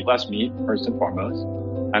 eat less meat, first and foremost.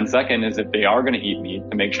 And second is if they are going to eat meat,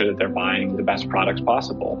 to make sure that they're buying the best products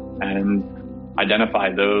possible and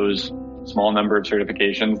identify those small number of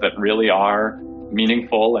certifications that really are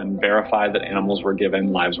meaningful and verify that animals were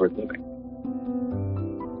given lives worth living.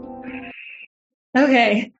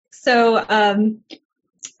 Okay, so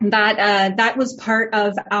that was part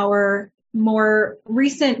of our more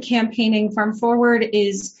recent campaigning. Farm Forward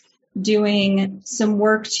is doing some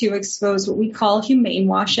work to expose what we call humane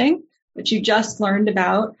washing, which you just learned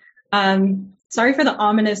about. Sorry for the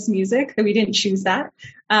ominous music, that we didn't choose that.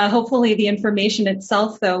 Hopefully the information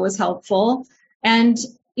itself, though, was helpful. And,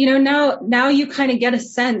 now you kind of get a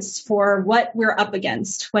sense for what we're up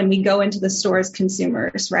against when we go into the store as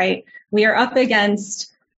consumers, right? We are up against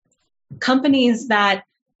companies that,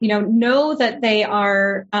 know that they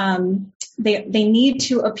are, they need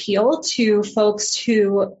to appeal to folks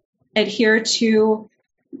who adhere to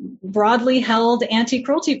broadly held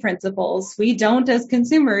anti-cruelty principles. We don't, as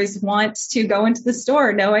consumers, want to go into the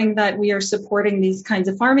store knowing that we are supporting these kinds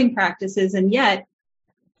of farming practices. And yet,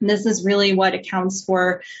 this is really what accounts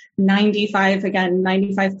for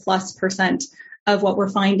 95+% of what we're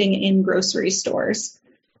finding in grocery stores.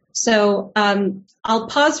 So I'll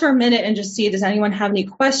pause for a minute and just see, does anyone have any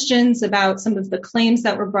questions about some of the claims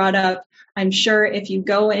that were brought up? I'm sure if you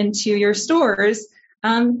go into your stores,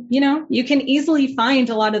 you can easily find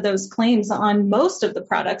a lot of those claims on most of the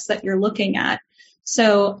products that you're looking at.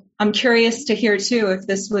 So I'm curious to hear, too, if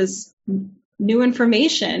this was new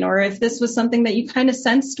information or if this was something that you kind of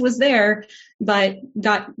sensed was there, but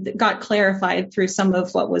got clarified through some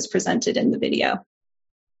of what was presented in the video.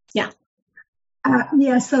 Yeah.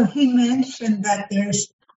 So he mentioned that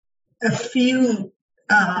there's a few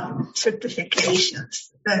certifications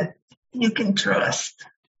that you can trust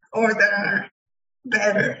or that are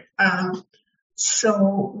better. So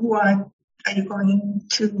what are you going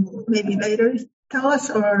to maybe later tell us,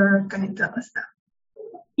 or can you tell us now?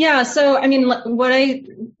 Yeah. So, I mean,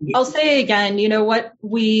 I'll say again, what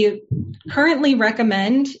we currently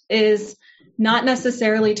recommend is not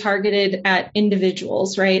necessarily targeted at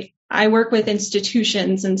individuals, right? I work with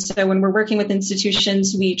institutions. And so when we're working with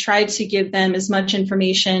institutions, we try to give them as much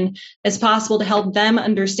information as possible to help them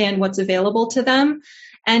understand what's available to them.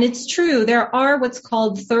 And it's true, there are what's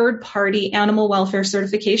called third-party animal welfare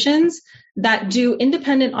certifications that do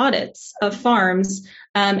independent audits of farms,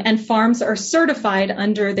 and farms are certified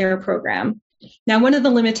under their program. Now, one of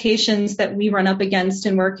the limitations that we run up against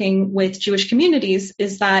in working with Jewish communities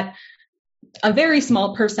is that a very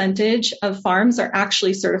small percentage of farms are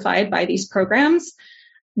actually certified by these programs.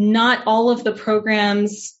 Not all of the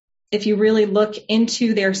programs, if you really look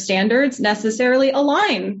into their standards, necessarily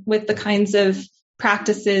align with the kinds of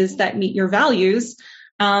practices that meet your values.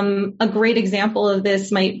 A great example of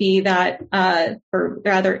this might be that, or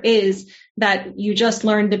rather is that you just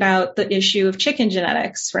learned about the issue of chicken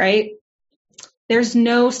genetics, right? There's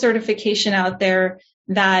no certification out there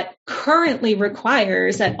that currently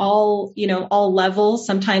requires at all levels.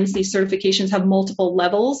 Sometimes these certifications have multiple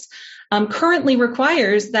levels. Currently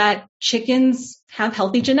requires that chickens have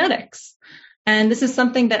healthy genetics. And this is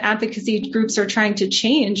something that advocacy groups are trying to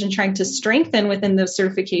change and trying to strengthen within those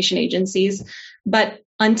certification agencies. But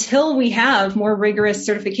until we have more rigorous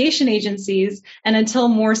certification agencies and until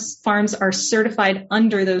more farms are certified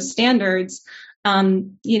under those standards,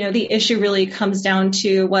 the issue really comes down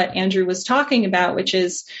to what Andrew was talking about, which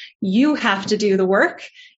is you have to do the work.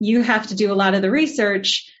 You have to do a lot of the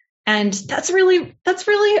research. And that's really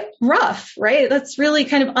rough, right? That's really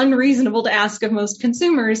kind of unreasonable to ask of most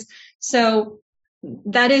consumers. So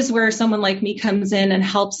that is where someone like me comes in and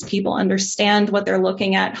helps people understand what they're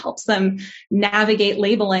looking at, helps them navigate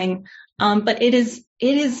labeling. But it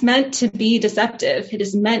is meant to be deceptive. It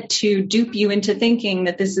is meant to dupe you into thinking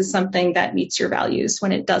that this is something that meets your values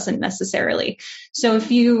when it doesn't necessarily. So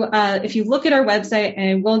if you look at our website,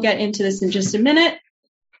 and we'll get into this in just a minute,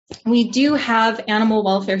 we do have animal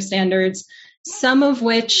welfare standards, some of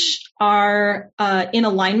which are in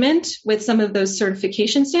alignment with some of those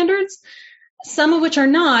certification standards, some of which are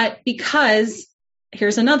not, because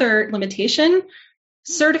here's another limitation.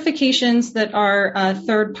 Certifications that are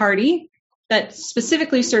third party, that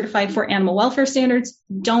specifically certify for animal welfare standards,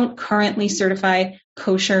 don't currently certify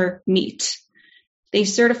kosher meat. They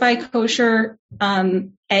certify kosher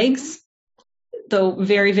eggs, though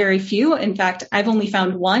very, very few. In fact, I've only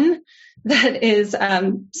found one that is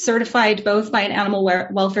certified both by an animal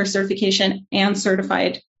welfare certification and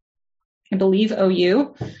certified, I believe,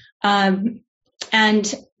 OU.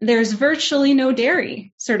 And there's virtually no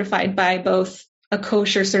dairy certified by both a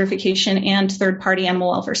kosher certification and third-party animal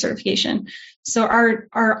welfare certification. So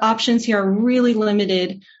our options here are really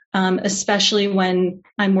limited, especially when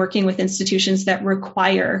I'm working with institutions that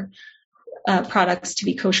require products to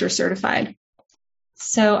be kosher certified.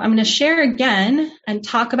 So I'm going to share again and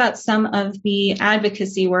talk about some of the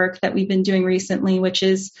advocacy work that we've been doing recently, which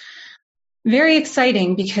is very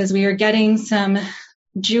exciting because we are getting some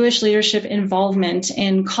Jewish leadership involvement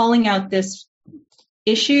in calling out this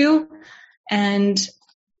issue and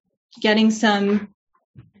getting some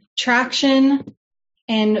traction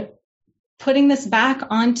and putting this back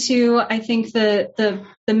onto, I think, the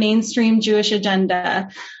mainstream Jewish agenda.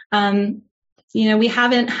 We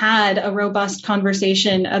haven't had a robust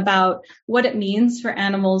conversation about what it means for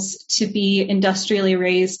animals to be industrially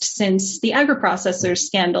raised since the agriprocessors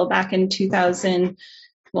scandal back in between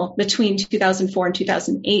 2004 and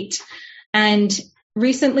 2008. And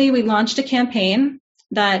recently we launched a campaign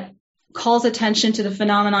that calls attention to the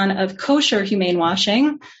phenomenon of kosher humane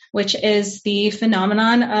washing, which is the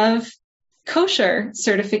phenomenon of kosher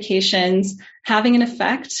certifications having an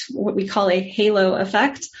effect, what we call a halo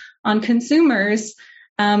effect, on consumers,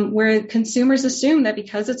 where consumers assume that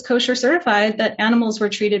because it's kosher certified, that animals were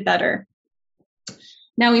treated better.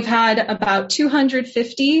 Now, we've had about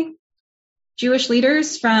 250 Jewish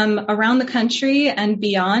leaders from around the country and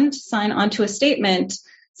beyond sign onto a statement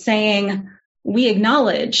saying, we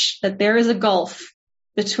acknowledge that there is a gulf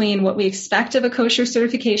between what we expect of a kosher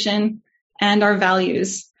certification and our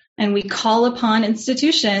values. And we call upon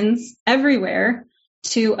institutions everywhere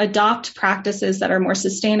to adopt practices that are more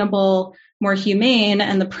sustainable, more humane.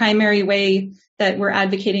 And the primary way that we're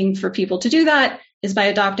advocating for people to do that is by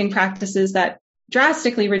adopting practices that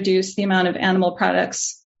drastically reduce the amount of animal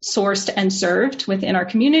products sourced and served within our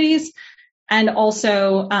communities. And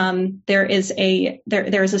also, there is a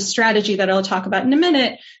strategy that I'll talk about in a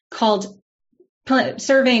minute called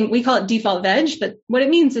serving. We call it default veg, but what it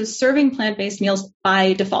means is serving plant-based meals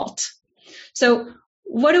by default. So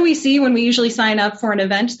what do we see when we usually sign up for an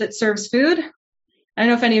event that serves food? I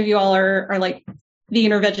don't know if any of you all are like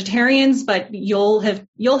vegan or vegetarians, but you'll have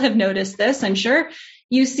noticed this, I'm sure.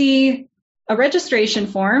 You see a registration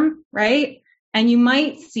form, right? And you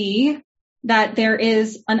might see that there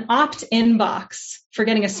is an opt-in box for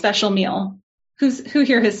getting a special meal. Who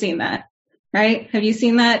here has seen that? Right? Have you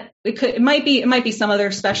seen that? It might be some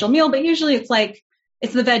other special meal, but usually it's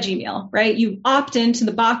the veggie meal, right? You opt into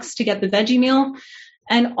the box to get the veggie meal,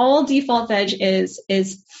 and all default veg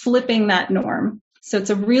is flipping that norm. So it's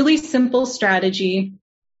a really simple strategy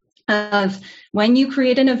of when you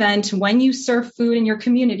create an event, when you serve food in your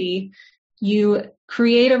community, you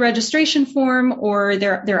create a registration form, or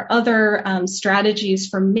there are other strategies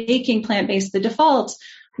for making plant-based the default,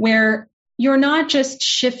 where you're not just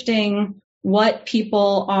shifting what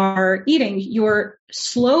people are eating, you're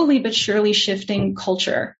slowly but surely shifting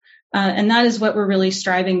culture. And that is what we're really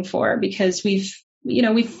striving for, because we've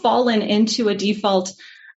fallen into a default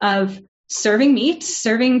of serving meat,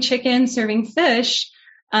 serving chicken, serving fish,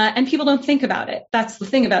 and people don't think about it. That's the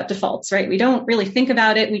thing about defaults, right? We don't really think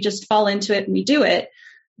about it. We just fall into it and we do it.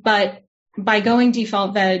 But by going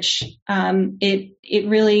default veg, it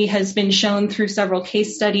really has been shown through several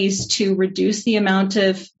case studies to reduce the amount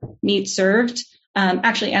of meat served,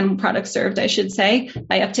 actually animal products served, I should say,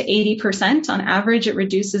 by up to 80%. On average, it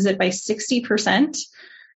reduces it by 60%.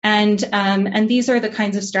 And these are the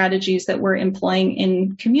kinds of strategies that we're employing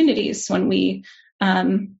in communities when we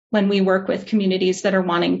work with communities that are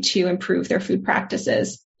wanting to improve their food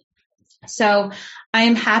practices. So I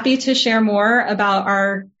am happy to share more about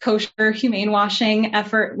our kosher humane washing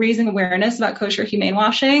effort, raising awareness about kosher humane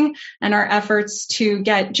washing, and our efforts to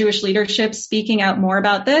get Jewish leadership speaking out more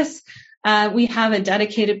about this. We have a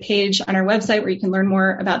dedicated page on our website where you can learn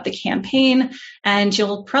more about the campaign, and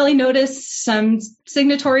you'll probably notice some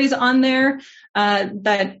signatories on there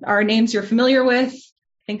that are names you're familiar with.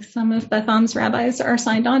 I think some of Beth Am's rabbis are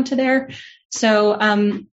signed on to there.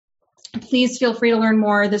 So please feel free to learn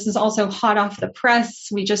more. This is also hot off the press.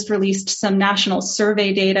 We just released some national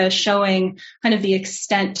survey data showing kind of the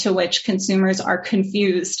extent to which consumers are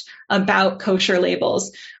confused about kosher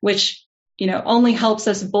labels, which only helps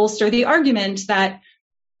us bolster the argument that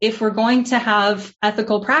if we're going to have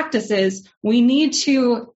ethical practices, we need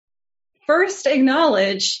to first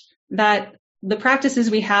acknowledge that the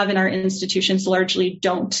practices we have in our institutions largely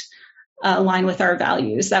don't align with our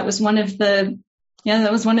values. That was one of the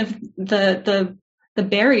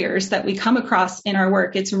barriers that we come across in our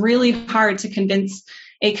work. It's really hard to convince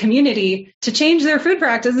a community to change their food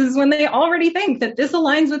practices when they already think that this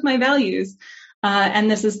aligns with my values.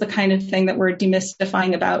 And this is the kind of thing that we're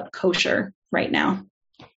demystifying about kosher right now.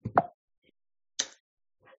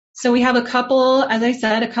 So we have a couple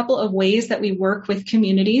of ways that we work with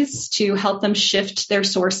communities to help them shift their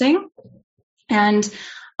sourcing. And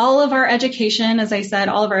all of our education, as I said,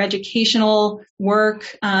 all of our educational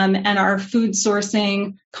work and our food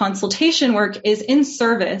sourcing consultation work is in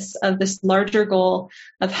service of this larger goal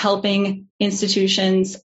of helping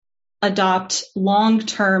institutions adopt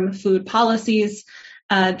long-term food policies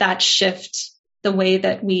that shift the way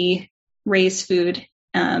that we raise food,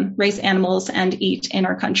 raise animals and eat in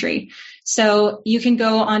our country. So you can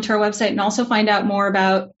go onto our website and also find out more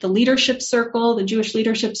about the Leadership Circle, the Jewish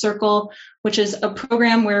Leadership Circle, which is a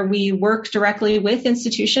program where we work directly with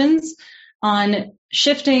institutions on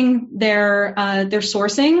shifting their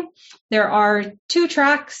sourcing. There are 2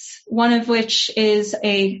 tracks, one of which is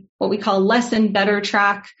what we call less and better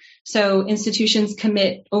track. So institutions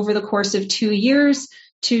commit over the course of 2 years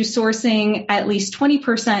to sourcing at least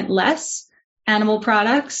 20% less animal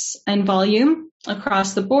products and volume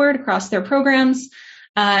across the board, across their programs.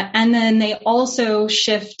 And then they also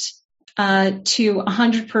shift to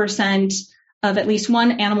 100% of at least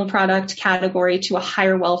one animal product category to a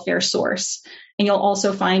higher welfare source. And you'll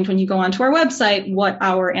also find when you go onto our website what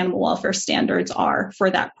our animal welfare standards are for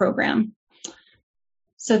that program.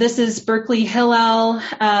 So this is Berkeley Hillel.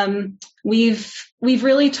 We've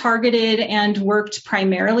really targeted and worked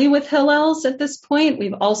primarily with Hillels at this point.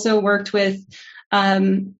 We've also worked with,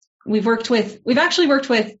 we've actually worked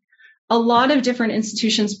with a lot of different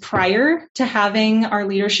institutions prior to having our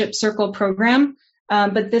Leadership Circle program.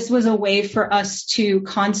 But this was a way for us to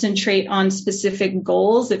concentrate on specific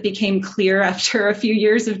goals. It became clear after a few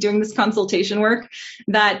years of doing this consultation work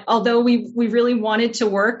that although we really wanted to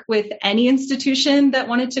work with any institution that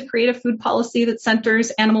wanted to create a food policy that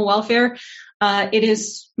centers animal welfare, it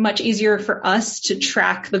is much easier for us to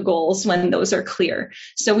track the goals when those are clear.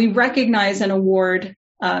 So we recognize and award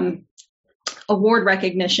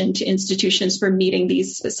recognition to institutions for meeting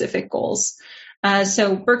these specific goals.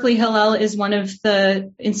 So Berkeley Hillel is one of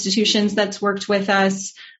the institutions that's worked with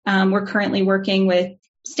us. We're currently working with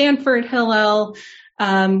Stanford Hillel.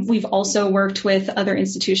 We've also worked with other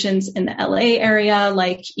institutions in the LA area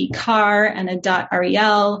like ICAR and Adat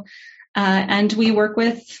Ariel. And we work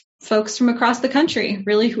with folks from across the country,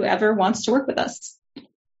 really whoever wants to work with us.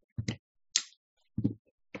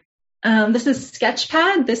 This is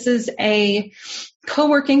Sketchpad. This is a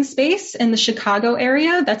co-working space in the Chicago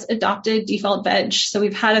area that's adopted default veg. So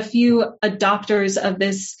we've had a few adopters of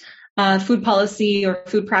this food policy or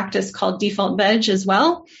food practice called default veg as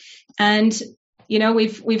well. And, you know,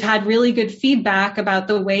 we've had really good feedback about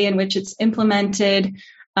the way in which it's implemented.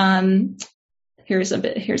 Here's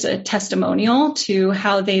a testimonial to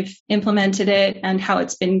how they've implemented it and how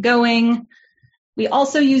it's been going. We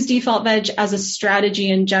also use default veg as a strategy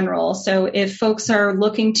in general. So if folks are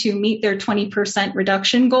looking to meet their 20%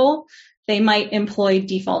 reduction goal, they might employ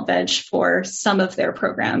default veg for some of their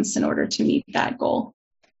programs in order to meet that goal.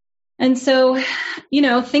 And so, you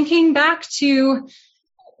know, thinking back to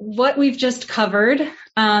what we've just covered,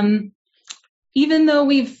 even though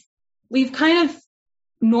we've kind of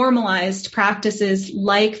normalized practices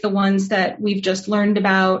like the ones that we've just learned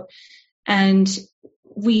about, and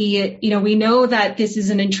we know that this is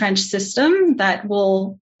an entrenched system that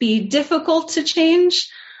will be difficult to change.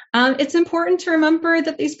 It's important to remember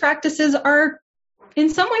that these practices are in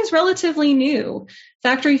some ways relatively new.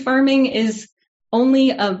 Factory farming is only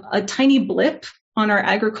a tiny blip on our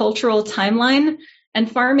agricultural timeline,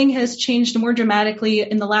 and farming has changed more dramatically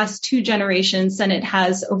in the last 2 generations than it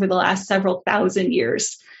has over the last several thousand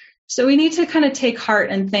years. So we need to kind of take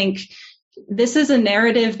heart and think, this is a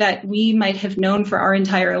narrative that we might have known for our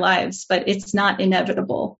entire lives, but it's not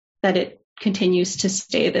inevitable that it continues to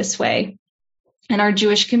stay this way. And our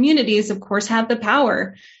Jewish communities, of course, have the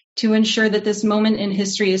power to ensure that this moment in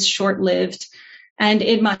history is short-lived. And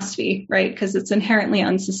it must be, right? Because it's inherently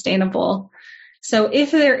unsustainable. So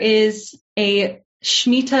if there is a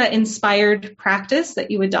Shemitah-inspired practice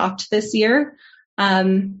that you adopt this year,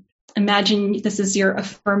 imagine this is your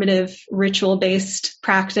affirmative ritual-based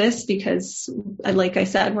practice because, like I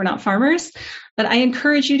said, we're not farmers, but I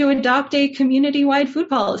encourage you to adopt a community-wide food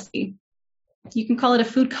policy. You can call it a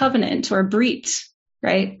food covenant or a brit,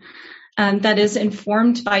 right? That is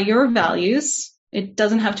informed by your values. It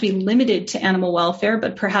doesn't have to be limited to animal welfare,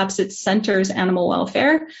 but perhaps it centers animal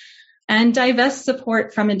welfare and divests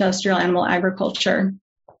support from industrial animal agriculture.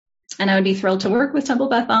 And I would be thrilled to work with Temple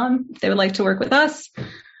Beth Am if they would like to work with us.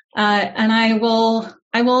 And I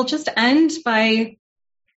will just end by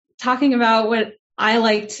talking about what I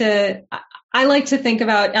like to think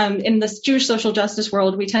about in this Jewish social justice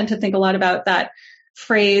world. We tend to think a lot about that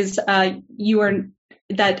phrase,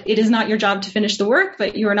 that it is not your job to finish the work,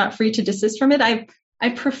 but you are not free to desist from it. I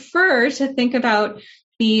prefer to think about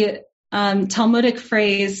the Talmudic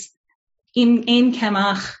phrase, Im ein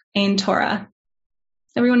kemach, ein Torah.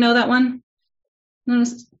 Everyone know that one?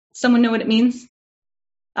 Someone know what it means?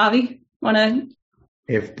 Avi,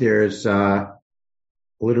 If there's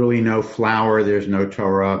literally no flour, there's no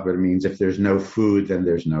Torah, but it means if there's no food, then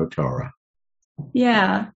there's no Torah.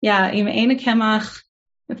 Yeah. Im ein kemach.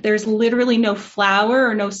 If there's literally no flour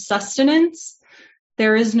or no sustenance,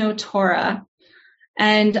 there is no Torah.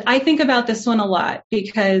 And I think about this one a lot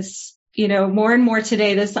because, you know, more and more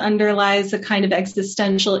today, this underlies a kind of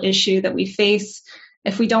existential issue that we face.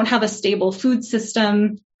 If we don't have a stable food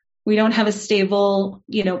system, we don't have a stable,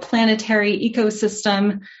 you know, planetary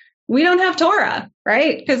ecosystem, we don't have Torah,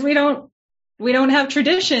 right? Because we don't have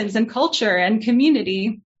traditions and culture and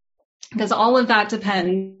community. Because all of that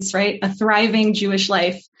depends, right? A thriving Jewish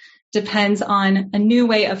life depends on a new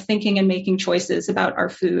way of thinking and making choices about our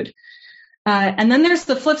food. And then there's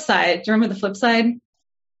the flip side. Do you remember the flip side?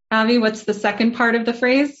 Avi, what's the second part of the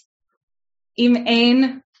phrase? Im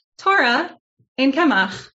ein Torah, ein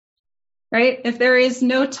kemach, right? If there is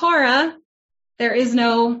no Torah, there is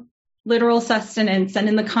no literal sustenance. And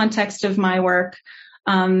in the context of my work,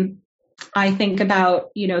 I think about,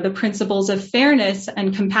 you know, the principles of fairness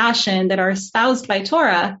and compassion that are espoused by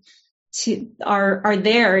Torah are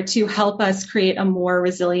there to help us create a more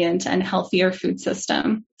resilient and healthier food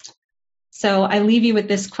system. So I leave you with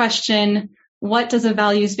this question: what does a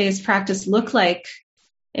values-based practice look like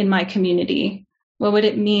in my community? What would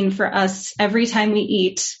it mean for us every time we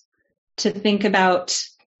eat to think about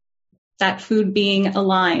that food being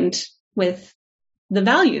aligned with the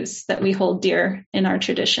values that we hold dear in our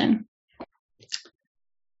tradition?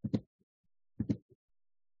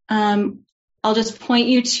 I'll just point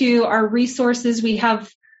you to our resources. We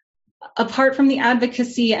have apart from the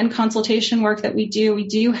advocacy and consultation work that we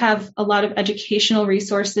do have a lot of educational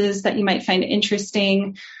resources that you might find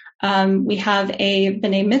interesting. We have a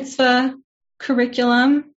B'nai Mitzvah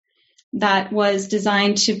curriculum that was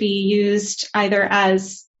designed to be used either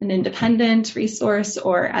as an independent resource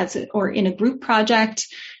or in a group project.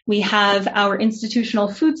 We have our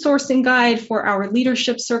institutional food sourcing guide for our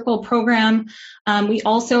leadership circle program. We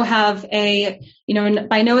also have a,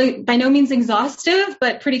 by no means exhaustive,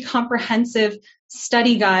 but pretty comprehensive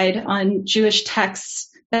study guide on Jewish texts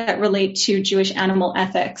that relate to Jewish animal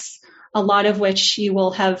ethics, a lot of which you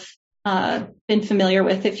will have been familiar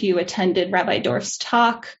with if you attended Rabbi Dorf's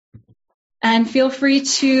talk. And feel free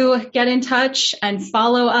to get in touch and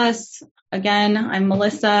follow us. Again, I'm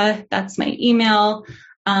Melissa. That's my email.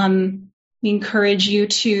 We encourage you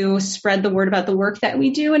to spread the word about the work that we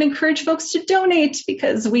do and encourage folks to donate,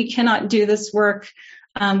 because we cannot do this work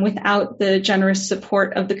without the generous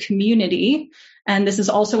support of the community. And this is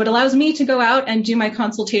also what allows me to go out and do my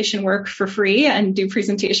consultation work for free and do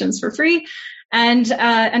presentations for free. And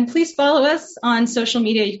please follow us on social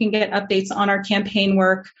media. You can get updates on our campaign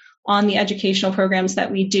work, on the educational programs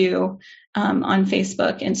that we do on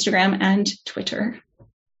Facebook, Instagram, and Twitter.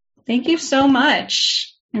 Thank you so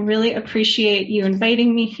much. I really appreciate you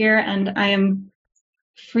inviting me here, and I am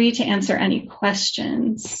free to answer any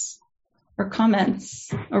questions or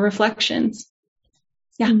comments or reflections.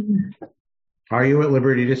 Yeah. Are you at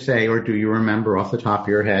liberty to say, or do you remember off the top of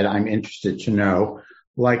your head, I'm interested to know,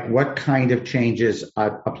 like what kind of changes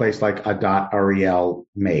a place like Adat Ariel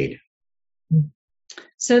made?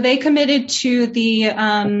 So they committed to the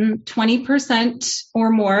 20%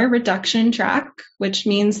 or more reduction track, which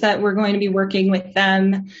means that we're going to be working with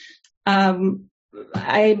them,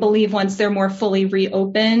 I believe, once they're more fully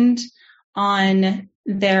reopened, on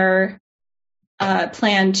their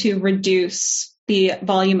plan to reduce the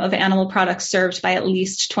volume of animal products served by at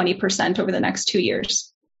least 20% over the next 2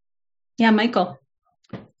 years. Yeah, Michael.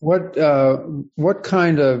 What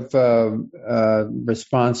kind of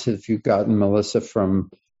response have you gotten, Melissa,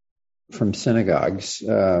 from synagogues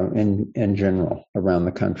in general around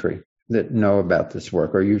the country that know about this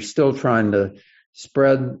work? Are you still trying to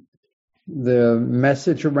spread the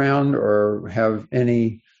message around, or have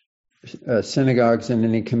any synagogues in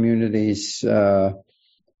any communities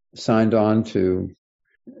signed on to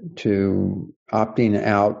opting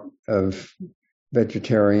out of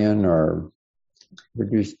vegetarian or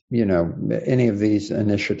reduce, any of these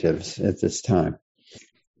initiatives at this time?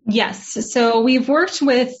 Yes. So we've worked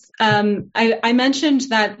with, I mentioned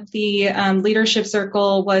that the Leadership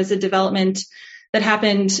Circle was a development that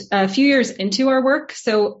happened a few years into our work.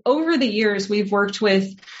 So over the years, we've worked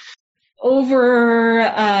with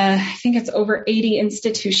I think it's over 80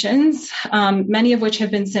 institutions, many of which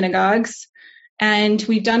have been synagogues. And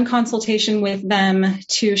we've done consultation with them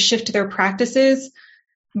to shift their practices.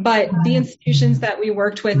 But the institutions that we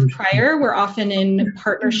worked with prior were often in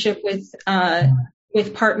partnership with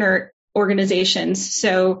partner organizations.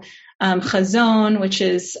 So Chazon, which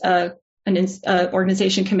is an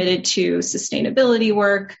organization committed to sustainability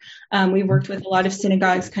work. We worked with a lot of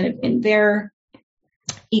synagogues kind of in their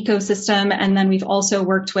ecosystem. And then we've also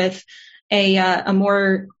worked with a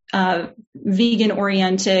more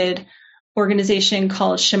vegan-oriented organization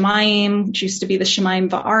called Shemaim, which used to be the Shemaim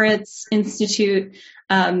Va'aretz Institute.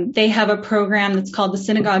 They have a program that's called the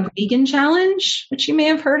Synagogue Vegan Challenge, which you may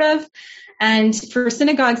have heard of. And for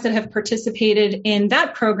synagogues that have participated in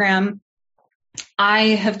that program, I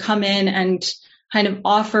have come in and kind of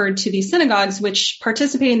offered to these synagogues, which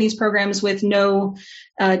participate in these programs with no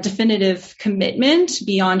definitive commitment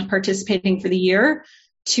beyond participating for the year,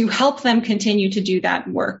 to help them continue to do that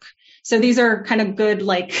work. So these are kind of good,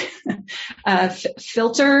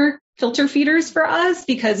 filter feeders for us,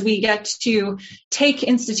 because we get to take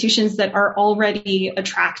institutions that are already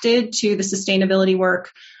attracted to the sustainability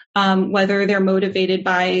work, whether they're motivated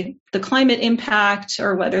by the climate impact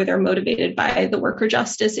or whether they're motivated by the worker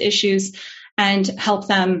justice issues, and help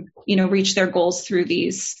them, reach their goals through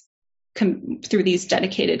these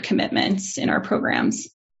dedicated commitments in our programs.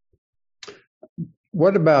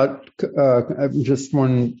 What about just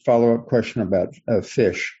one follow-up question about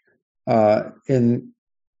fish? Do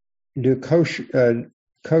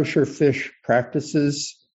kosher fish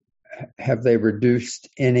practices, have they reduced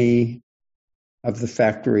any of the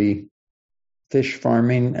factory fish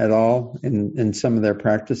farming at all in some of their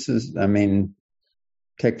practices? I mean,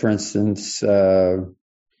 take, for instance,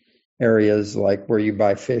 areas like where you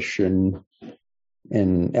buy fish in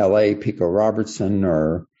LA, Pico Robertson,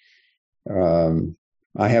 or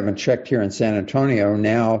I haven't checked here in San Antonio.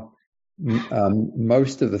 Now,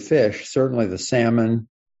 most of the fish, certainly the salmon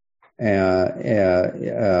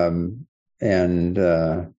and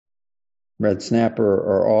red snapper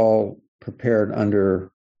are all prepared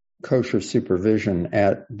under kosher supervision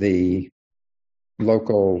at the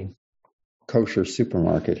local kosher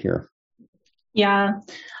supermarket here. Yeah.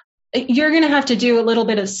 You're going to have to do a little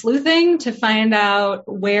bit of sleuthing to find out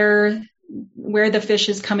where the fish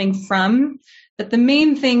is coming from. But the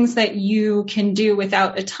main things that you can do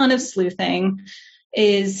without a ton of sleuthing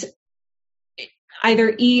is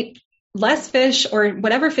either eat less fish, or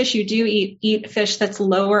whatever fish you do eat fish that's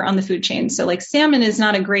lower on the food chain. So like salmon is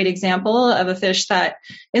not a great example of a fish that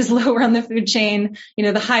is lower on the food chain. You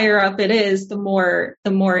know, the higher up it is, the more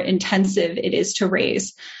intensive it is to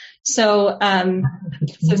raise. So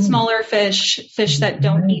smaller fish that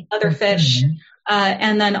don't eat other fish.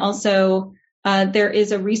 And then also, there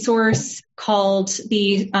is a resource called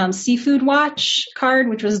the Seafood Watch card,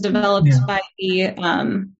 which was developed by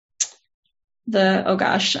oh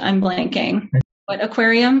gosh, I'm blanking. What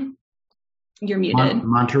aquarium? You're muted.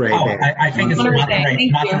 Monterey Bay. I think it's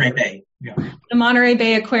Monterey Bay. Yeah. The Monterey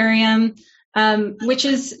Bay Aquarium, which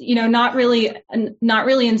is, not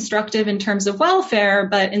really instructive in terms of welfare,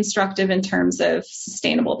 but instructive in terms of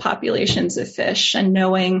sustainable populations of fish, and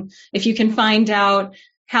knowing if you can find out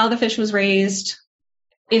how the fish was raised,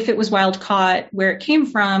 if it was wild caught, where it came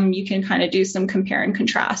from, you can kind of do some compare and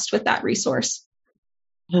contrast with that resource.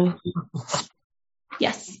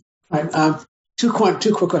 Yes. All right, two quick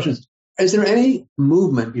questions. Is there any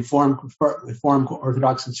movement, Reform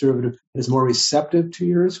Orthodox Conservative, that is more receptive to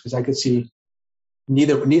yours? Because I could see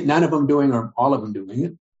none of them doing, or all of them doing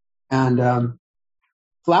it. And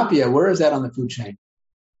tilapia, where is that on the food chain?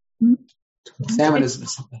 Salmon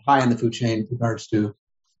is high in the food chain in regards to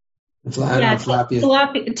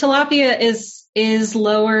tilapia. Tilapia is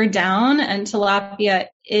lower down, and tilapia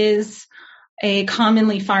is a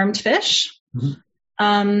commonly farmed fish. Mm-hmm.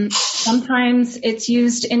 Sometimes it's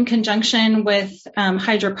used in conjunction with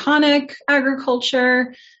hydroponic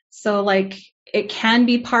agriculture. So like it can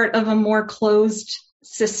be part of a more closed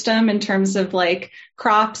system in terms of like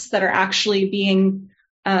crops that are actually being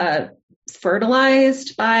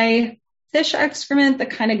fertilized by fish excrement that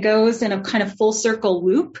kind of goes in a kind of full circle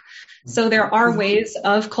loop. So there are ways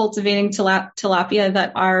of cultivating tilapia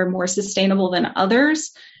that are more sustainable than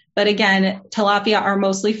others. But again, tilapia are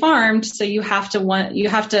mostly farmed, so you have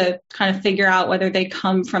to kind of figure out whether they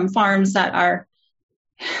come from farms that are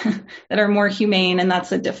more humane, and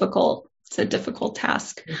that's a difficult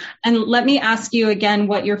task. And let me ask you again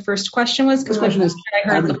what your first question was, because I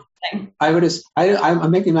heard the thing.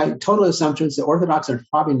 I'm making my total assumptions that Orthodox are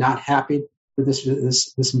probably not happy with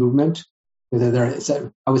this movement. I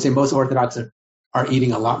would say most Orthodox are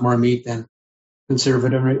eating a lot more meat than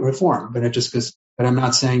conservative reform, but I'm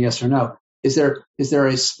not saying yes or no. Is there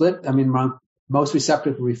a split? I mean, most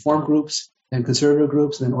receptive to reform groups and conservative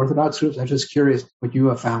groups and Orthodox groups? I'm just curious what you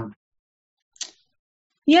have found.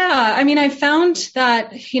 Yeah, I mean, I found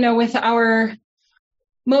that, with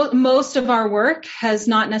most of our work has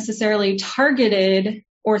not necessarily targeted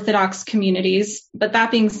Orthodox communities. But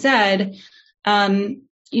that being said,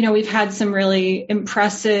 we've had some really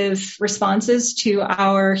impressive responses to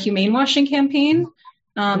our humane washing campaign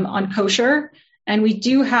on kosher. And we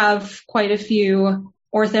do have quite a few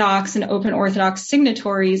Orthodox and open Orthodox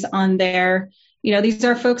signatories on there. These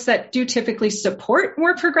are folks that do typically support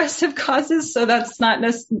more progressive causes. So that's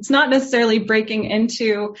it's not necessarily breaking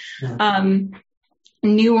into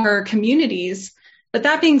newer communities. But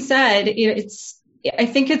that being said, I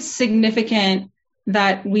think it's significant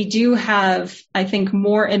that we do have, I think,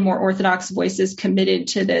 more and more Orthodox voices committed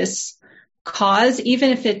to this cause, even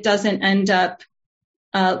if it doesn't end up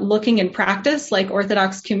looking in practice like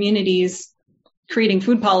Orthodox communities creating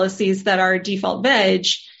food policies that are default veg.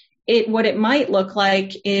 What it might look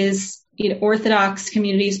like is Orthodox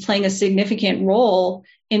communities playing a significant role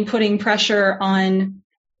in putting pressure on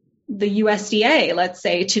the USDA, let's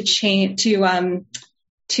say, to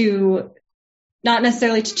not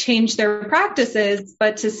necessarily to change their practices,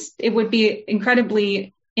 but it would be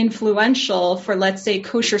incredibly influential for, let's say,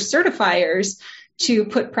 kosher certifiers to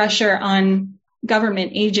put pressure on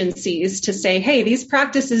government agencies to say, hey, these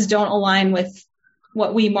practices don't align with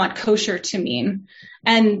what we want kosher to mean.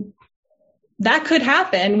 And that could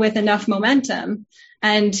happen with enough momentum.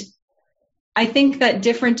 And I think that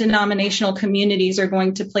different denominational communities are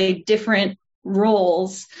going to play different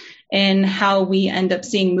roles in how we end up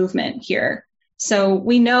seeing movement here. So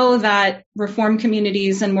we know that Reform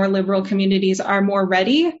communities and more liberal communities are more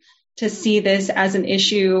ready to see this as an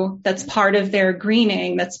issue that's part of their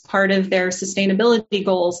greening, that's part of their sustainability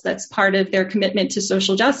goals, that's part of their commitment to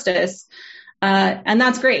social justice. And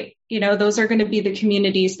that's great. Those are going to be the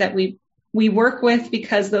communities that we work with,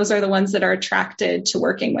 because those are the ones that are attracted to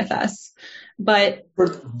working with us. But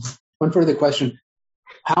one further question: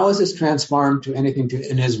 how is this transformed to anything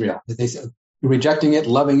in Israel? Did they say, rejecting it,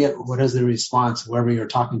 loving it? What is the response wherever you're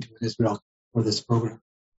talking to in Israel for this program?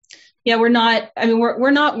 Yeah, we're not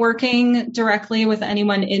working directly with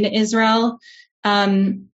anyone in Israel.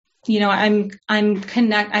 I've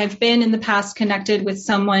been in the past connected with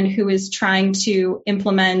someone who is trying to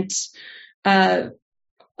implement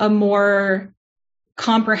a more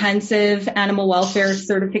comprehensive animal welfare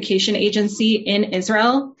certification agency in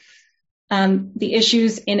Israel. The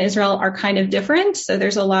issues in Israel are kind of different. So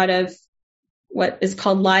there's a lot of what is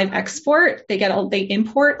called live export. They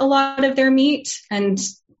import a lot of their meat, and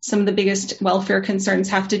some of the biggest welfare concerns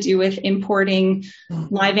have to do with importing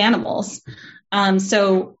live animals.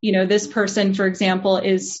 So this person, for example,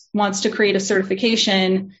 wants to create a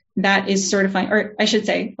certification that is certifying, or I should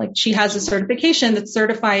say, like, she has a certification that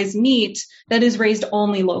certifies meat that is raised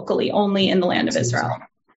only locally, only in the land of Israel.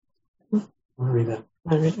 I'll read that.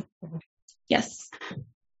 Yes.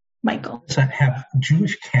 Michael. Have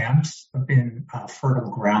Jewish camps been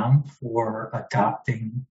fertile ground for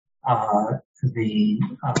adopting some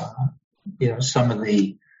of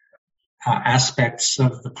the aspects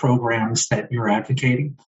of the programs that you're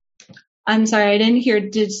advocating? I'm sorry, I didn't hear.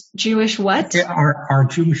 Did Jewish what? Are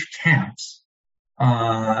Jewish camps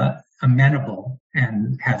amenable,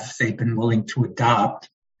 and have they been willing to adopt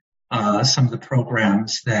some of the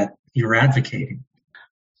programs that you're advocating?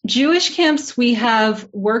 Jewish camps we have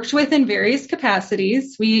worked with in various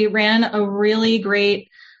capacities. We ran a really great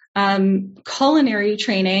culinary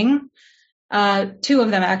training, 2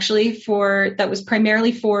 of them actually, that was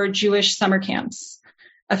primarily for Jewish summer camps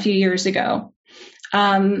a few years ago.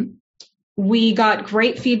 We got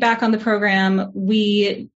great feedback on the program.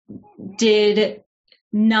 We did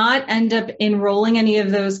not end up enrolling any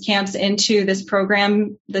of those camps into this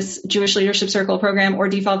program, this Jewish Leadership Circle program or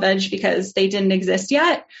Default Veg, because they didn't exist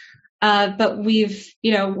yet. But we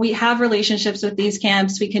have relationships with these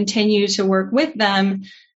camps. We continue to work with them.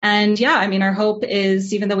 And our hope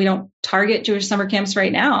is, even though we don't target Jewish summer camps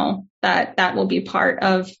right now, that will be part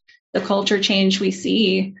of the culture change we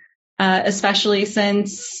see, especially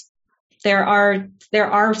since there are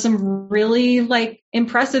some really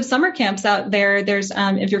impressive summer camps out there. There's,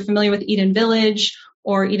 if you're familiar with Eden Village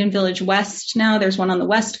or Eden Village West now, there's one on the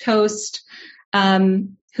West Coast,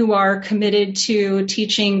 who are committed to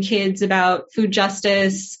teaching kids about food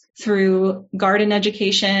justice through garden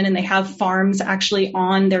education, and they have farms actually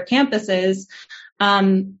on their campuses.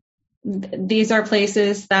 These are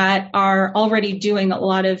places that are already doing a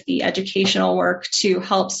lot of the educational work to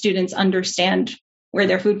help students understand where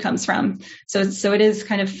their food comes from. So it is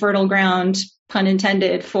kind of fertile ground, pun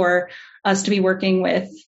intended, for us to be working with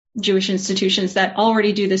Jewish institutions that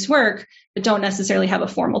already do this work, but don't necessarily have a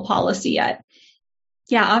formal policy yet.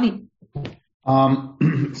 Yeah, Avi.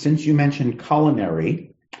 Since you mentioned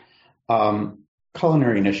culinary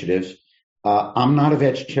initiatives, I'm not a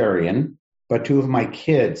vegetarian, but 2 of my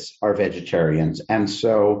kids are vegetarians. And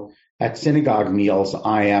so at synagogue meals,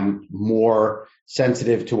 I am more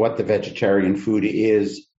sensitive to what the vegetarian food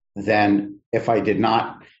is than if I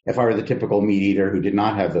were the typical meat eater who did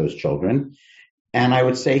not have those children. And I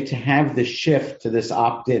would say, to have the shift to this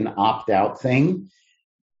opt-in, opt-out thing,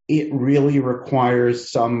 it really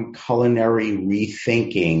requires some culinary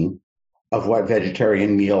rethinking of what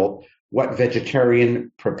vegetarian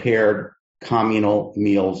prepared communal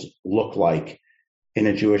meals look like in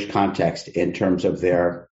a Jewish context, in terms of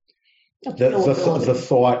their the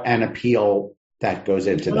thought and appeal that goes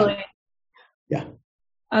into them. Yeah.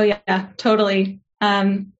 Oh yeah, totally.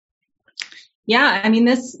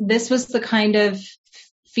 This was the kind of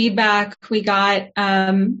feedback we got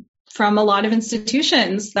from a lot of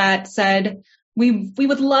institutions that said, we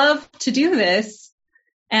would love to do this,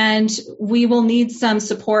 and we will need some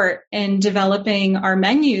support in developing our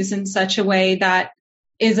menus in such a way that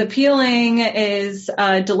is appealing, is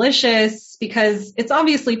delicious, because it's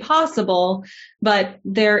obviously possible, but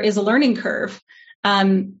there is a learning curve.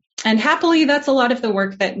 And happily, that's a lot of the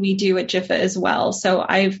work that we do at JIFA as well. So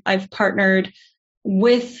I've partnered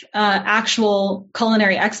with actual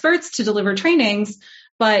culinary experts to deliver trainings,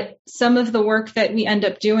 but some of the work that we end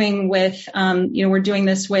up doing with, we're doing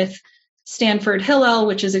this with Stanford Hillel,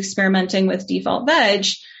 which is experimenting with Default Veg.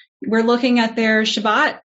 We're looking at their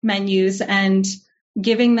Shabbat menus and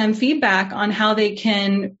giving them feedback on how they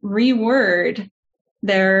can reword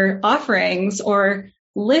their offerings, or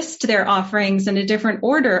list their offerings in a different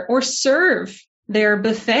order, or serve their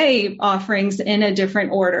buffet offerings in a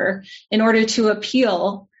different order, in order to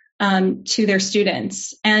appeal to their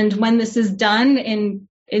students. And when this is done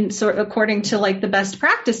in sort of according to like the best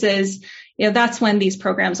practices, that's when these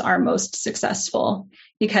programs are most successful.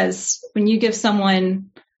 Because when you give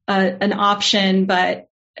someone an option, but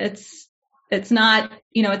it's not,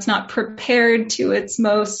 it's not prepared to its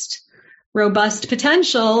most robust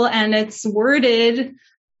potential, and it's worded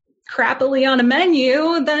crappily on a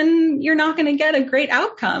menu, then you're not going to get a great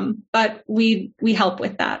outcome. But we help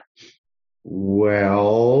with that.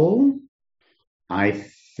 Well, I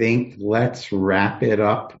think let's wrap it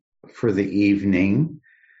up for the evening.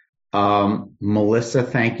 Melissa,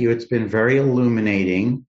 thank you. It's been very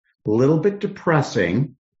illuminating, a little bit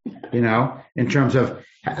depressing, in terms of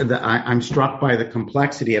I'm struck by the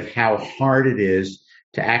complexity of how hard it is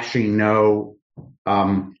to actually know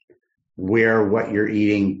where what you're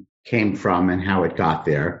eating came from and how it got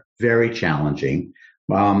there. Very challenging.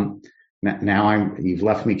 Now you've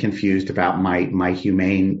left me confused about my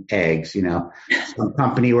humane eggs, some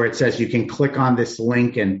company where it says you can click on this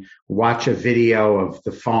link and watch a video of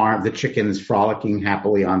the farm, the chickens frolicking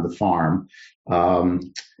happily on the farm.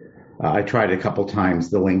 I tried a couple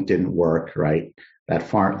times. The link didn't work, right? That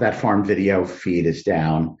farm video feed is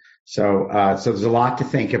down. So there's a lot to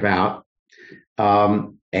think about.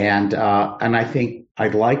 And I think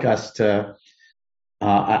I'd like us to,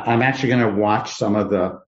 I'm actually going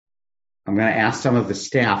to I'm going to ask some of the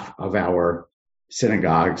staff of our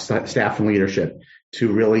synagogue, staff and leadership,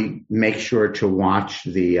 to really make sure to watch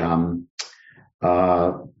the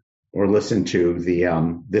or listen to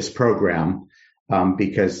the this program,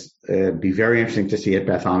 because it'd be very interesting to see at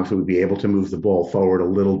Beth Am if we would be able to move the ball forward a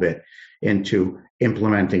little bit into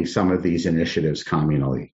implementing some of these initiatives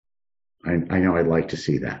communally. I know I'd like to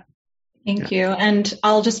see that. Thank you. And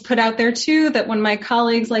I'll just put out there too that one of my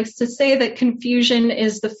colleagues likes to say that confusion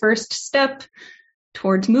is the first step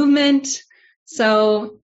towards movement.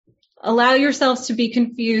 So allow yourselves to be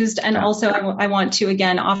confused. And also I want to,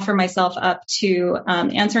 again, offer myself up to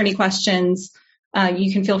answer any questions.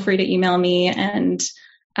 You can feel free to email me, and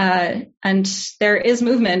there is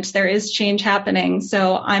movement. There is change happening.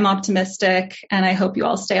 So I'm optimistic, and I hope you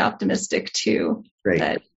all stay optimistic too.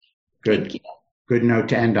 Great. Good. Thank you. Good note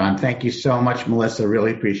to end on. Thank you so much, Melissa.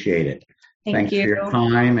 Really appreciate it. Thanks for your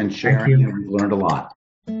time and sharing. We've learned a lot.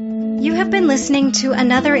 You have been listening to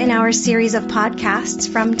another in our series of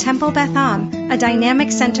podcasts from Temple Beth Am, a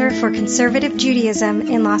dynamic center for conservative Judaism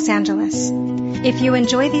in Los Angeles. If you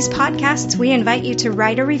enjoy these podcasts, we invite you to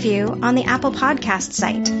write a review on the Apple Podcast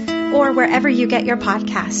site or wherever you get your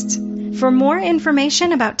podcasts. For more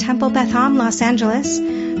information about Temple Beth Am Los Angeles,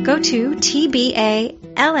 go to tbala.org.